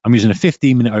 I'm using a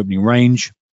 15-minute opening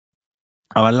range.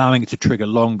 I'm allowing it to trigger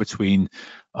long between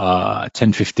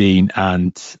 10:15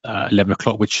 and 11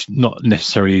 o'clock, which not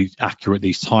necessarily accurate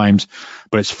these times,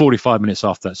 but it's 45 minutes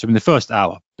after that. So in the first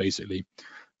hour, basically.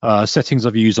 Settings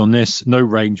I've used on this: no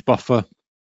range buffer,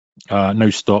 no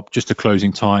stop, just a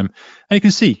closing time. And you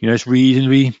can see, it's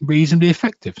reasonably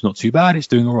effective. It's not too bad. It's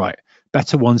doing all right.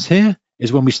 Better ones here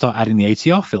is when we start adding the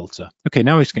ATR filter. Okay,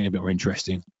 now it's getting a bit more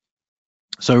interesting.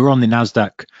 So we're on the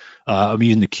NASDAQ. I'm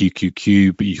using the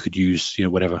QQQ, but you could use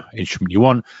whatever instrument you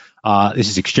want. This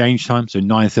is exchange time, so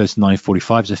 9:30 to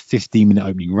 9:45 is a 15-minute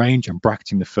opening range. I'm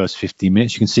bracketing the first 15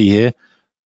 minutes. You can see here,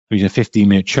 I'm using a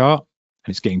 15-minute chart,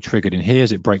 and it's getting triggered in here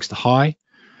as it breaks the high.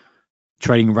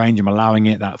 Trading range, I'm allowing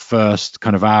it that first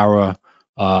kind of hour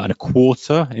and a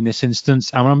quarter in this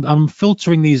instance. And I'm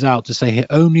filtering these out to say here,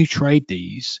 only trade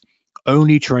these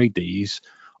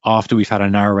after we've had a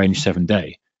narrow range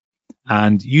 7-day.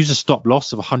 And use a stop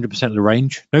loss of 100% of the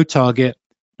range, no target,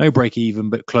 no break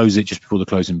even, but close it just before the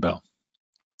closing bell.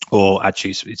 Or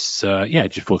actually, it's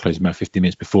just before the closing bell, 15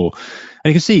 minutes before.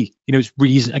 And you can see, it's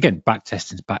reason again,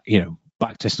 backtesting's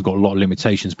backtesting's got a lot of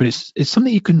limitations, but it's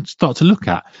something you can start to look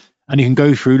at, and you can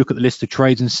go through, look at the list of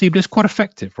trades, and see. But it's quite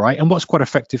effective, right? And what's quite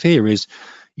effective here is,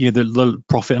 the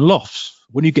profit and loss.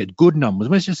 When you get good numbers,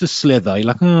 when it's just a slither, you're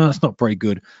like, that's not very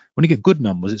good. When you get good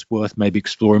numbers, it's worth maybe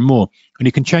exploring more. And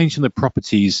you can change some of the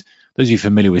properties. Those of you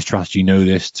familiar with strategy know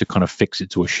this, to kind of fix it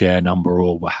to a share number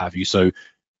or what have you. So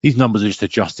these numbers are just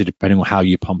adjusted depending on how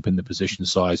you pump in the position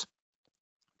size.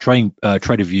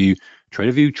 TradingView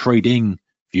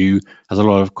has a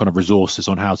lot of kind of resources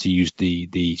on how to use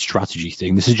the strategy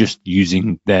thing. This is just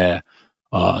using their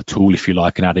tool, if you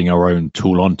like, and adding our own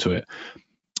tool onto it.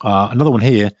 Another one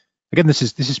here, again, this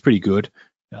is pretty good.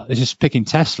 This is picking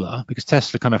Tesla, because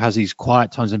Tesla kind of has these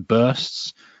quiet times and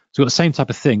bursts. So we've got the same type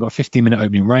of thing, got a 15-minute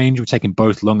opening range. We're taking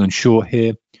both long and short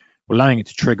here. We're allowing it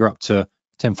to trigger up to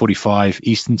 10:45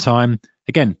 Eastern time.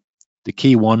 Again, the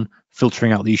key one,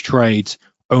 filtering out these trades,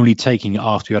 only taking it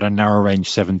after you had a narrow range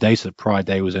 7 days. So the prior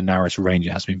day was the narrowest range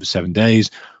it has been for 7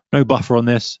 days. No buffer on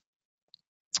this,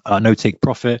 no take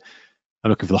profit. I'm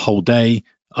looking for the whole day.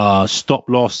 Stop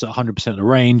loss at 100% of the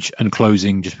range and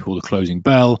closing just before the closing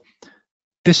bell.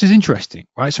 This is interesting,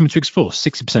 right? Something to explore.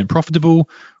 60% profitable,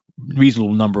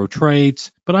 reasonable number of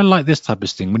trades. But I like this type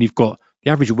of thing when you've got the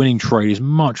average winning trade is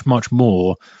much, much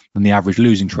more than the average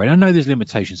losing trade. I know there's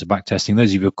limitations to backtesting.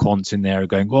 Those of you quants in there are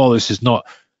going, oh, this is not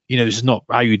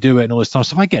how you do it and all this stuff.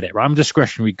 So I get it, right? I'm a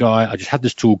discretionary guy. I just had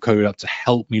this tool coded up to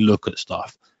help me look at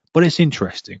stuff. But it's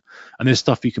interesting. And there's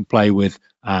stuff you can play with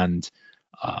and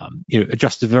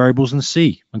adjust the variables and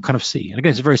see. And again,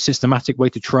 it's a very systematic way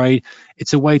to trade.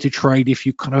 It's a way to trade if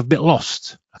you're kind of a bit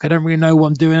lost. Like, I don't really know what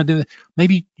I'm doing.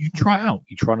 Maybe you try it out.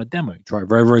 You try on a demo. You try a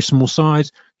very, very small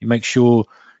size. You make sure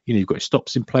you've got your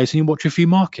stops in place and you watch a few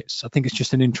markets. I think it's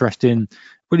just an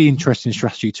really interesting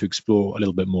strategy to explore a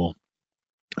little bit more.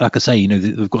 Like I say,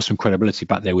 they've got some credibility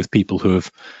back there with people who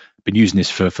have been using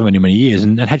this for many, many years,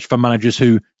 and hedge fund managers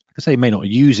who, like I say, may not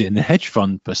use it in the hedge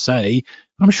fund per se.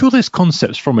 I'm sure there's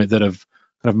concepts from it that have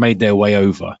made their way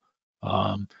over.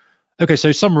 Okay,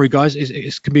 so summary, guys,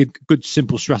 it can be a good,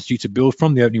 simple strategy to build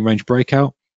from the opening range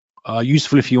breakout.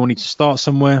 Useful if you want to start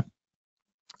somewhere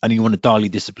and you want to dial your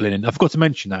discipline in. I forgot to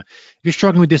mention that. If you're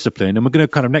struggling with discipline, and we're going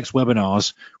to next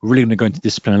webinars, we're really going to go into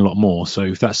discipline a lot more. So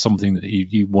if that's something that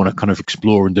you want to kind of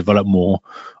explore and develop more,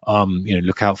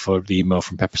 look out for the email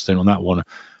from Pepperstone on that one.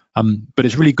 But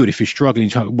it's really good if you're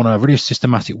struggling, you want a really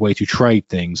systematic way to trade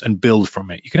things and build from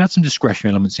it. You can add some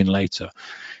discretionary elements in later.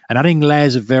 And adding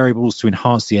layers of variables to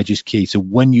enhance the edge is key. So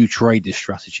when you trade this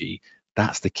strategy,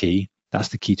 that's the key. That's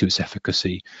the key to its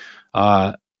efficacy.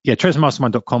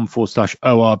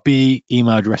 TradesMastermind.com/ORB,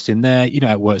 email address in there. You know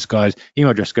how it works, guys.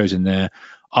 Email address goes in there.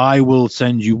 I will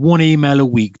send you one email a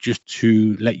week just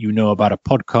to let you know about a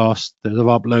podcast that I've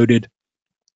uploaded.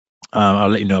 I'll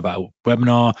let you know about a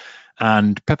webinar.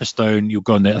 And Pepperstone, you'll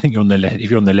go on there. I think you're on their list.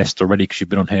 If you're on their list already because you've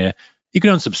been on here, you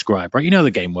can unsubscribe, right? You know how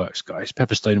the game works, guys.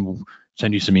 Pepperstone will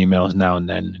send you some emails now and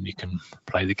then, and you can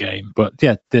play the game. But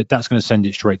yeah, that's going to send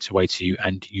it straight away to you,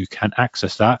 and you can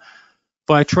access that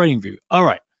via TradingView. All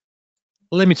right.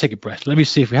 Let me take a breath. Let me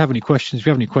see if we have any questions. If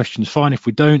we have any questions, fine. If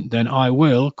we don't, then I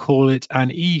will call it an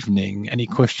evening. Any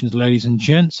questions, ladies and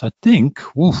gents? I think,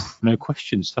 no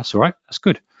questions. That's all right. That's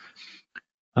good.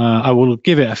 I will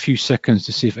give it a few seconds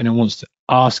to see if anyone wants to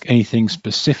ask anything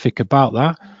specific about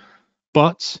that.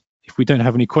 But if we don't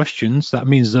have any questions, that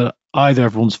means that either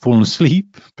everyone's fallen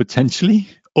asleep, potentially,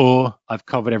 or I've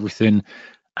covered everything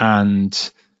and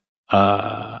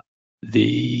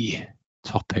the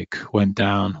topic went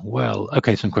down well.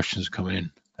 Okay, some questions are coming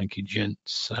in. Thank you,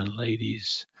 gents and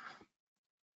ladies.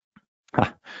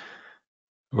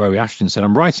 Rory Ashton said,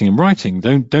 I'm writing.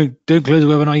 Don't close the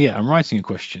webinar yet. I'm writing a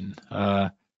question.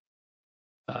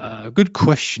 Good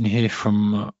question here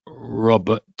from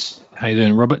Robert. How you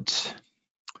doing, Robert?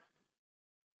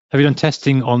 Have you done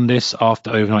testing on this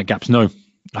after overnight gaps? No,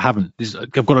 I haven't.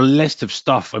 I've got a list of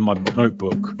stuff in my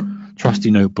notebook,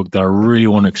 trusty notebook, that I really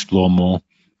want to explore more.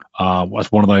 What's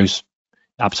one of those?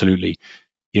 Absolutely.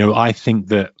 I think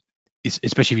that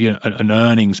especially if you're an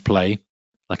earnings play,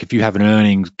 like if you have an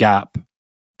earnings gap,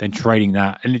 then trading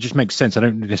that, and it just makes sense. I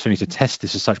don't necessarily need to test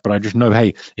this as such, but I just know,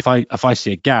 hey, if I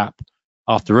see a gap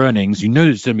after earnings,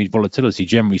 there's going to be volatility,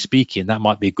 generally speaking, that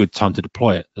might be a good time to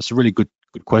deploy it. That's a really good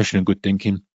question and good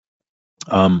thinking.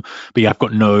 But yeah, I've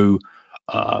got no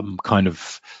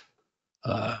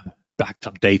backed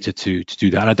up data to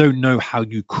do that. And I don't know how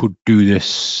you could do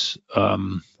this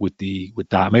with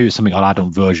that. Maybe it's something I'll add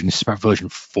on version. This is about version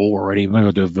 4 already. Maybe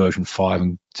I'll do a version 5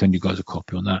 and send you guys a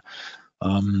copy on that.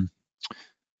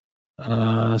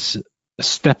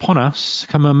 Step on us.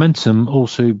 Can momentum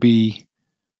also be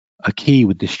a key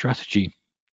with this strategy?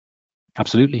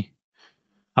 Absolutely.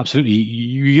 What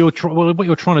you're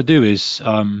trying to do is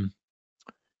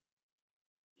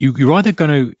you're either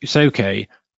going to say, okay,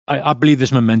 I believe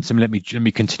this momentum. Let me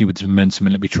continue with this momentum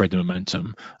and let me trade the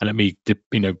momentum and let me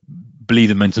believe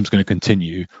the momentum's going to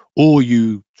continue. Or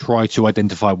you try to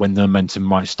identify when the momentum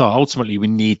might start. Ultimately, we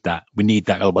need that.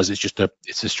 Otherwise,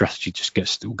 it's a strategy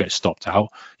just will get stopped out.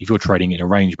 If you're trading in a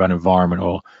range bound environment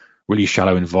or really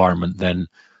shallow environment, then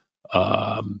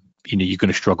you're going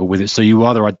to struggle with it. So you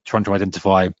either are trying to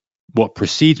identify what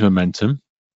precedes momentum.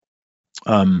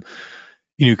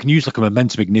 you can use like a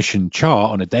momentum ignition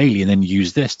chart on a daily and then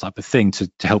use this type of thing to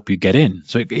help you get in.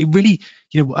 So it really,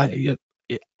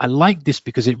 I like this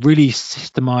because it really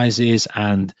systemizes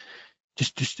and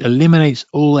just eliminates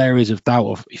all areas of doubt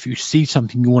of if you see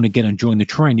something you want to get and join the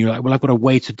train, you're like, well, I've got a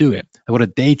way to do it. I've got a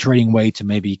day trading way to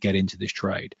maybe get into this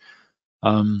trade.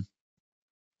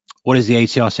 What is the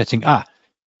ATR setting?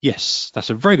 Yes,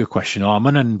 that's a very good question,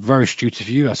 Armin, and very astute of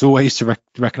you, as always, to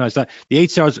recognize that. The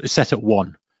ATR is set at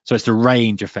 1, so it's the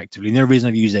range, effectively. And the only reason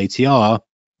I've used ATR,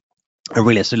 and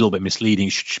really it's a little bit misleading,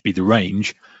 should be the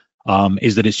range,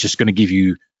 is that it's just going to give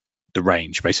you the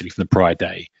range, basically, from the prior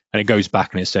day. And it goes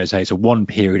back and it says, hey, it's a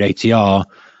 1-period ATR,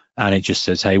 and it just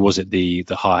says, hey, was it the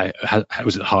high?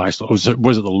 Was it the highest, or was it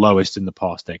the lowest in the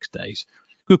past X days?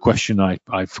 Good question.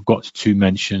 I forgot to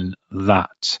mention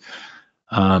that.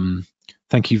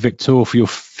 Thank you, Victor, for your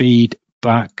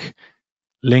feedback.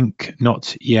 Link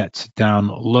not yet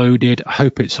downloaded. I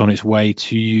hope it's on its way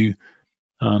to you.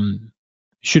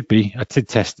 Should be. I did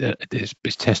test it.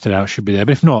 It's tested out. Should be there.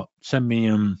 But if not, send me.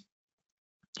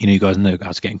 You guys know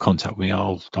how to get in contact with me.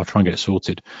 I'll try and get it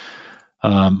sorted.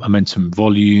 Momentum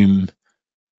volume,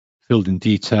 filled in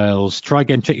details. Try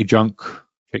again. Check your junk.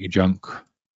 Check your junk.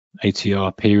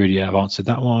 ATR period. Yeah, I've answered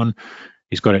that one.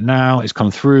 He's got it now. It's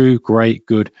come through. Great.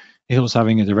 Good. He thoughts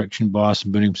having a direction bias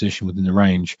and building a position within the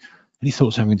range. Any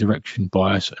thoughts having a direction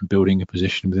bias and building a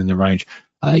position within the range?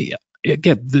 I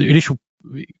get the initial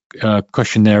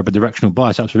question there about directional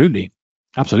bias. Absolutely.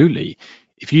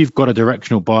 If you've got a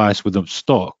directional bias with a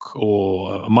stock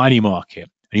or a money market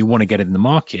and you want to get in the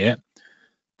market,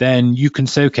 then you can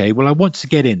say, okay, well, I want to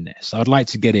get in this. I'd like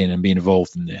to get in and be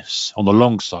involved in this on the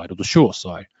long side or the short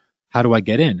side. How do I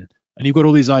get in? And you've got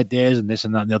all these ideas and this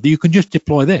and that and the other. You can just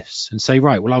deploy this and say,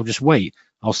 right, well, I'll just wait.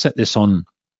 I'll set this on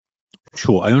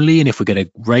short only. And if we get a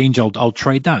range, I'll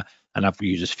trade that. And I've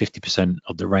used 50%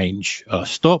 of the range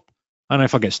stop. And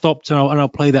if I get stopped, I'll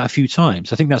play that a few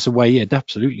times. I think that's a way, yeah,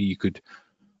 absolutely. You can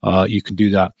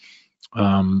do that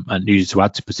and use it to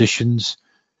add to positions.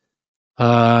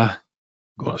 However,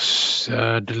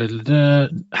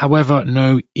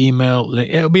 no email.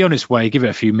 It'll be on its way. Give it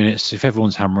a few minutes. If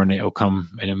everyone's hammering it, it'll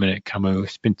come in a minute. Camo,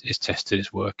 it's tested,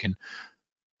 it's working.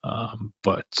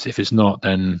 But if it's not,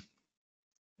 then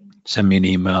send me an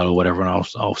email or whatever, and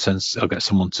I'll get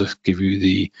someone to give you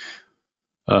the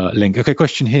link. Okay,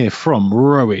 question here from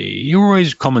Rowie. You're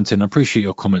always commenting. I appreciate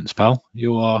your comments, pal.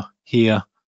 You are here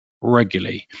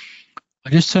regularly. I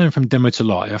just turned from demo to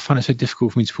live. I find it so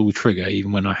difficult for me to pull the trigger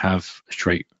even when I have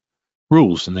straight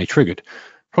rules and they triggered.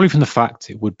 Probably from the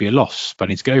fact it would be a loss, but I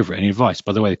need to go over it. Any advice?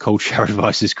 By the way, the cold shower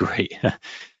advice is great.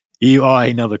 You are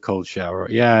another cold shower.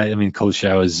 Yeah, I mean, cold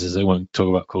showers, I won't talk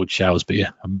about cold showers, but yeah,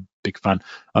 I'm a big fan.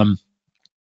 Do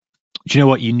you know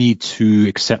what? You need to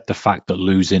accept the fact that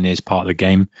losing is part of the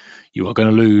game. You are going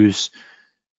to lose,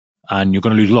 and you're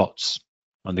going to lose lots.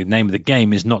 And the name of the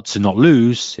game is not to not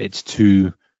lose, it's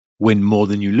to win more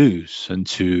than you lose, and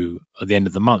to, at the end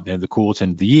of the month, the end of the quarter,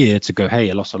 end of the year, to go, hey,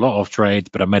 I lost a lot of trades,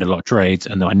 but I made a lot of trades,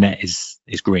 and my net is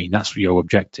green. That's your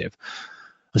objective.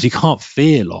 So you can't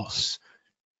fear loss.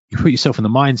 You put yourself in the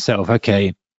mindset of,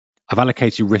 okay, I've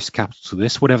allocated risk capital to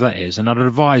this, whatever that is, and I'd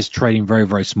advise trading very,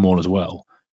 very small as well,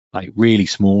 like really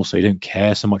small, so you don't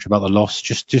care so much about the loss.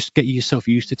 Just get yourself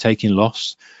used to taking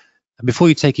loss. And before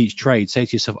you take each trade, say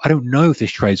to yourself, I don't know if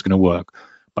this trade is going to work,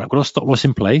 but I've got a stop loss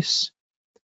in place.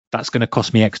 That's going to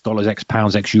cost me X dollars, X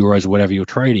pounds, X euros, whatever you're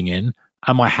trading in.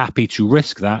 Am I happy to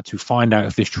risk that to find out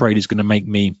if this trade is going to make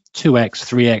me 2X,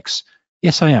 3X?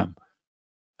 Yes, I am.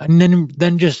 And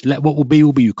then just let what will be.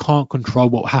 You can't control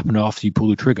what will happen after you pull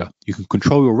the trigger. You can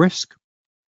control your risk,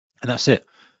 and that's it.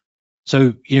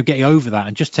 So, getting over that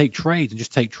and just take trades and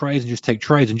just take trades and just take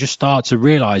trades and just start to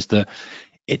realize that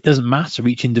it doesn't matter.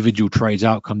 Each individual trade's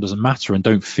outcome doesn't matter, and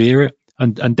don't fear it.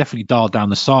 And definitely dial down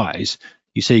the size.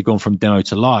 You say you've gone from demo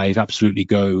to live, absolutely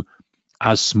go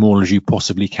as small as you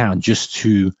possibly can just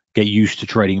to get used to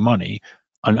trading money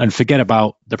and forget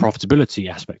about the profitability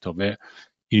aspect of it.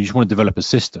 You just want to develop a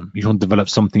system. You want to develop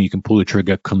something you can pull the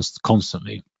trigger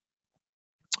constantly.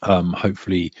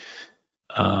 Hopefully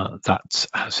that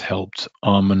has helped.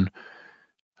 Armin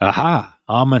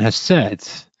has said,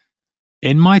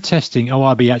 in my testing,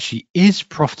 ORB actually is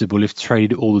profitable if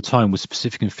traded all the time with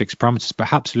specific and fixed parameters,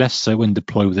 perhaps less so when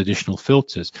deployed with additional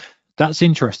filters. That's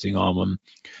interesting, Armin.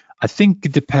 I think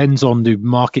it depends on the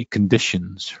market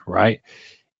conditions, right?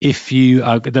 If you,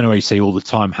 I don't know how you say all the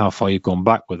time how far you've gone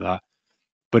back with that,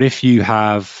 but if you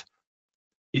have,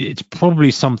 it's probably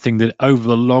something that over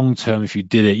the long term, if you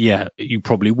did it, yeah, you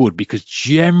probably would, because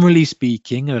generally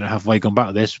speaking, I don't know how far you've gone back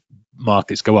with this,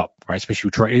 markets go up, right?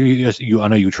 Especially I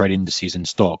know you trade indices and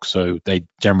stocks, so they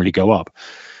generally go up.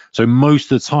 So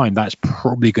most of the time, that's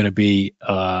probably going to be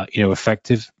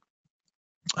effective.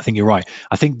 I think you're right.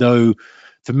 I think though,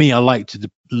 for me, I like to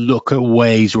look at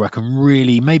ways where I can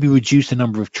really maybe reduce the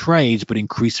number of trades, but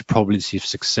increase the probability of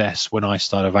success when I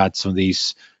start to add some of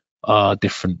these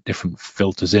different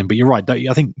filters in. But you're right.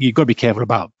 I think you've got to be careful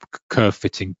about curve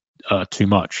fitting too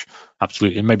much.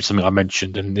 Absolutely. And maybe something I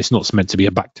mentioned, and it's not meant to be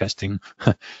a back testing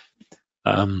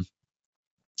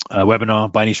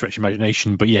webinar by any stretch of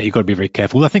imagination. But yeah, you've got to be very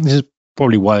careful. I think this is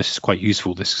probably why this is quite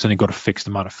useful. This has only got a fixed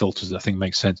amount of filters that I think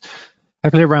makes sense. I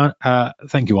played around.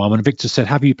 Thank you, Armin. Victor said,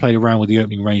 have you played around with the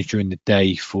opening range during the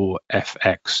day for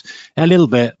FX? A little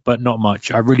bit, but not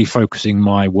much. I'm really focusing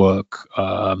my work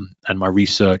and my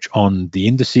research on the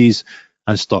indices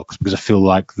and stocks, because I feel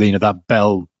like that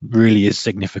bell really is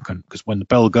significant, because when the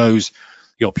bell goes,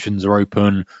 the options are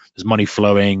open, there's money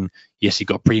flowing. Yes, you've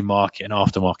got pre-market and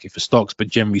aftermarket for stocks, but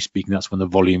generally speaking, that's when the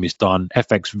volume is done.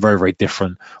 FX, very, very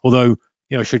different. Although,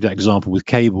 I showed that example with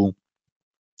cable,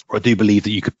 I do believe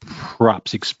that you could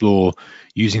perhaps explore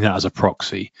using that as a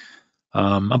proxy.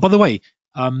 And by the way,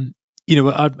 I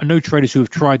know traders who have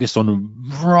tried this on a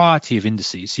variety of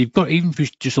indices. So you've got, even if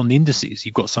it's just on the indices,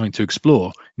 you've got something to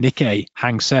explore. Nikkei,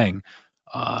 Hang Seng,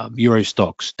 Euro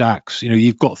stocks, DAX.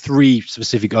 You've got 3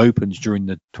 specific opens during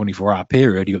the 24-hour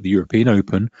period. You've got the European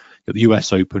Open, you've got the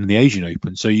US Open, and the Asian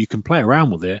Open. So you can play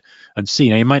around with it and see.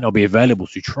 Now, it might not be available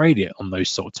to trade it on those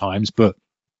sort of times, but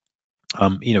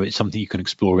it's something you can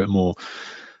explore a bit more.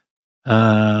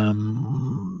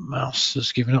 Mouse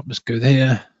has given up. Let's go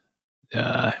there.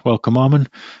 Welcome, Armin.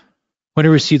 When I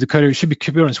receive the code, it should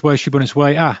be on its way. Should be on its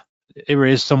way. Here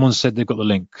it is. Someone said they've got the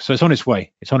link, so it's on its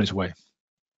way. It's on its way.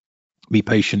 Be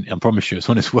patient. I promise you, it's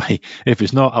on its way. If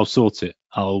it's not, I'll sort it.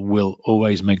 I will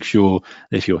always make sure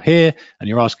that if you're here and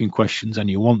you're asking questions and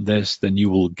you want this, then you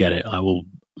will get it. I will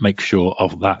make sure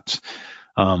of that.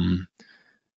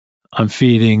 I'm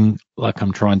feeling like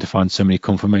I'm trying to find so many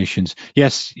confirmations.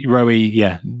 Yes, Rowie,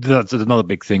 yeah, that's another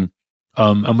big thing.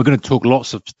 And we're going to talk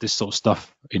lots of this sort of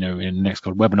stuff, in the next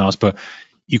couple of webinars, but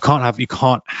you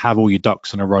can't have all your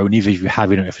ducks in a row. And even if you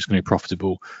have, if it's going to be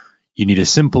profitable, you need a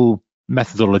simple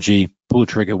methodology, pull the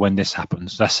trigger when this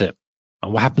happens. That's it.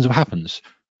 And what happens.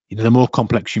 The more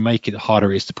complex you make it, the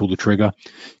harder it is to pull the trigger.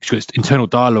 It's got this internal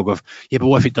dialogue of, yeah, but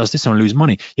what if it does this and I lose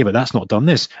money? Yeah, but that's not done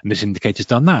this, and this indicator's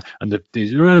done that, and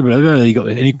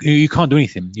you can't do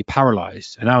anything. You're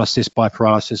paralyzed. Analysis by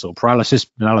paralysis, or paralysis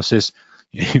analysis.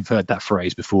 You've heard that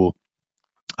phrase before.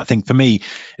 I think for me,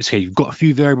 it's okay. You've got a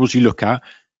few variables you look at.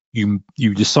 You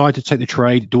decide to take the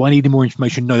trade. Do I need any more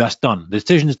information? No, that's done. The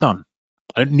decision is done.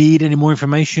 I don't need any more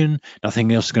information.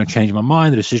 Nothing else is going to change my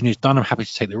mind. The decision is done. I'm happy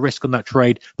to take the risk on that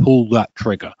trade. Pull that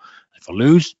trigger. If I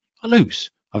lose, I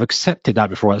lose. I've accepted that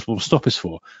before. That's what the stop is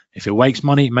for. If it makes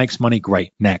money,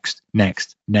 great. Next.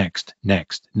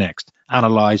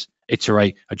 Analyze,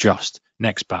 iterate, adjust.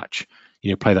 Next batch.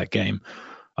 Play that game.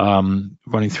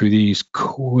 Running through these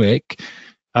quick.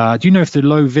 Do you know if the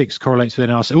low VIX correlates with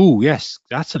analysis? Oh, yes.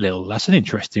 That's an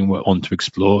interesting one to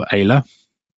explore, Ayla.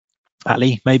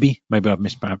 Ali, maybe I've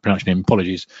mispronounced your name.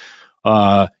 Apologies.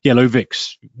 Low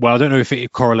VIX. Well, I don't know if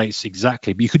it correlates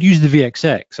exactly, but you could use the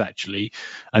VXX actually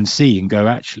and see and go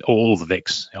actually, or all the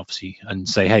VIX obviously, and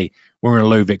say, hey, we're in a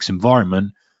low VIX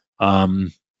environment.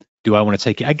 Do I want to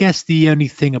take it? I guess the only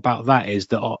thing about that is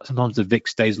that sometimes the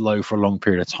VIX stays low for a long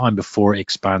period of time before it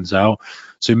expands out.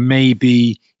 So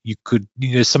maybe you could,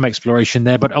 there's some exploration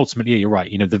there, but ultimately, you're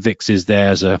right. The VIX is there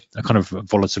as a kind of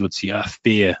volatility, a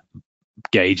fear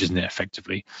gauge, isn't it,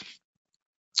 effectively?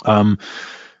 A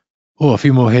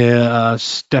few more here.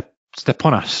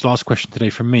 Stepanas, last question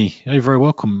today from me. You're very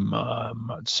welcome.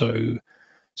 So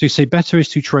you say better is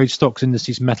to trade stocks,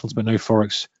 indices, metals, but no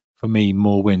forex. For me,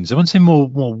 more wins. I wouldn't say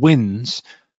more wins,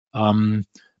 but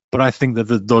I think that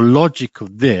the logic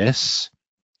of this,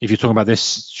 if you're talking about this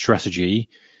strategy,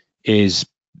 is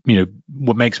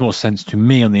what makes more sense to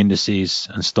me on the indices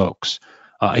and stocks.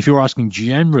 If you're asking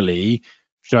generally,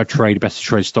 should I better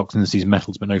trade stocks, indices,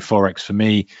 metals, but no forex? For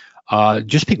me,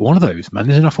 just pick one of those, man.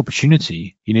 There's enough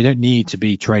opportunity. You don't need to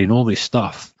be trading all this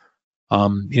stuff.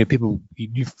 People,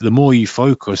 the more you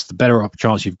focus, the better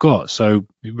chance you've got. So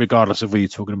regardless of whether you're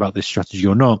talking about this strategy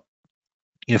or not,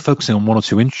 focusing on one or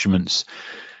two instruments,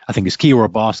 I think is key, or a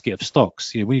basket of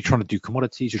stocks. When you're trying to do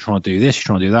commodities, you're trying to do this, you're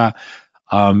trying to do that,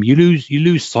 you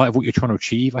lose sight of what you're trying to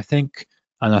achieve, I think.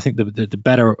 And I think the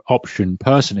better option,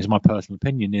 is my personal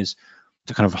opinion, is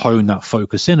to kind of hone that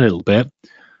focus in a little bit,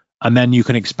 and then you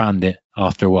can expand it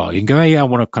after a while. You can go, hey, I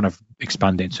want to kind of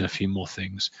expand it into a few more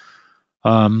things.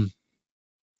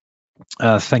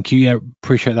 Thank you. Yeah,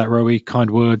 appreciate that, Rowie.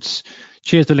 Kind words.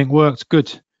 Cheers. The link worked.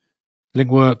 Good. Link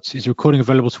worked. Is the recording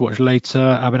available to watch later?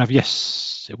 Abhinav,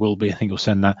 yes, it will be. I think you'll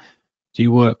send that. Do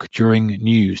you work during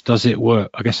news? Does it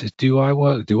work? I guess it's do I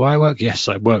work? Do I work? Yes,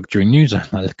 I work during news. I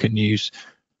look at news.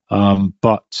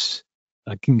 But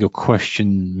I think your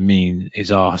question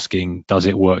is asking, does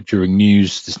it work during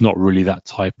news? It's not really that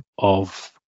type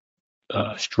of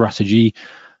strategy.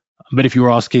 But if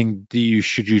you're asking,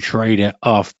 should you trade it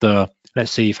after,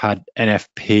 let's say you've had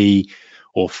NFP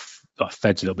or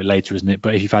Fed's a little bit later, isn't it?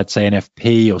 But if you've had, say,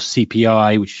 NFP or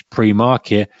CPI, which is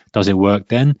pre-market, does it work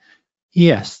then?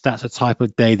 Yes, that's a type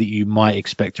of day that you might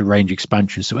expect a range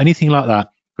expansion. So anything like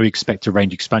that, we expect a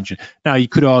range expansion. Now, you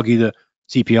could argue that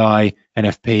CPI,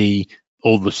 NFP,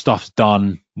 all the stuff's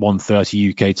done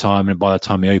 1:30 UK time, and by the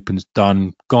time it opens,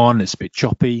 done, gone. It's a bit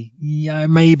choppy. Yeah,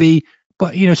 maybe.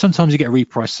 But, sometimes you get a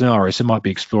reprice scenario, so I might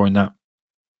be exploring that.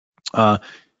 How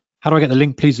do I get the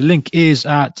link, please? The link is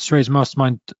at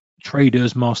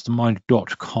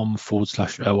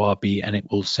tradersmastermind.com/ORB, and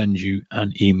it will send you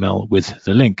an email with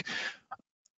the link.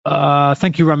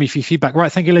 Thank you, Rami, for your feedback.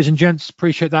 Right, thank you, ladies and gents.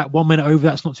 Appreciate that. 1 minute over,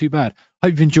 that's not too bad.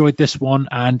 Hope you've enjoyed this one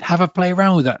and have a play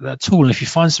around with that tool. And if you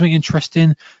find something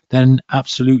interesting, then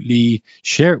absolutely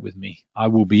share it with me. I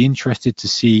will be interested to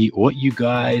see what you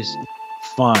guys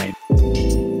find.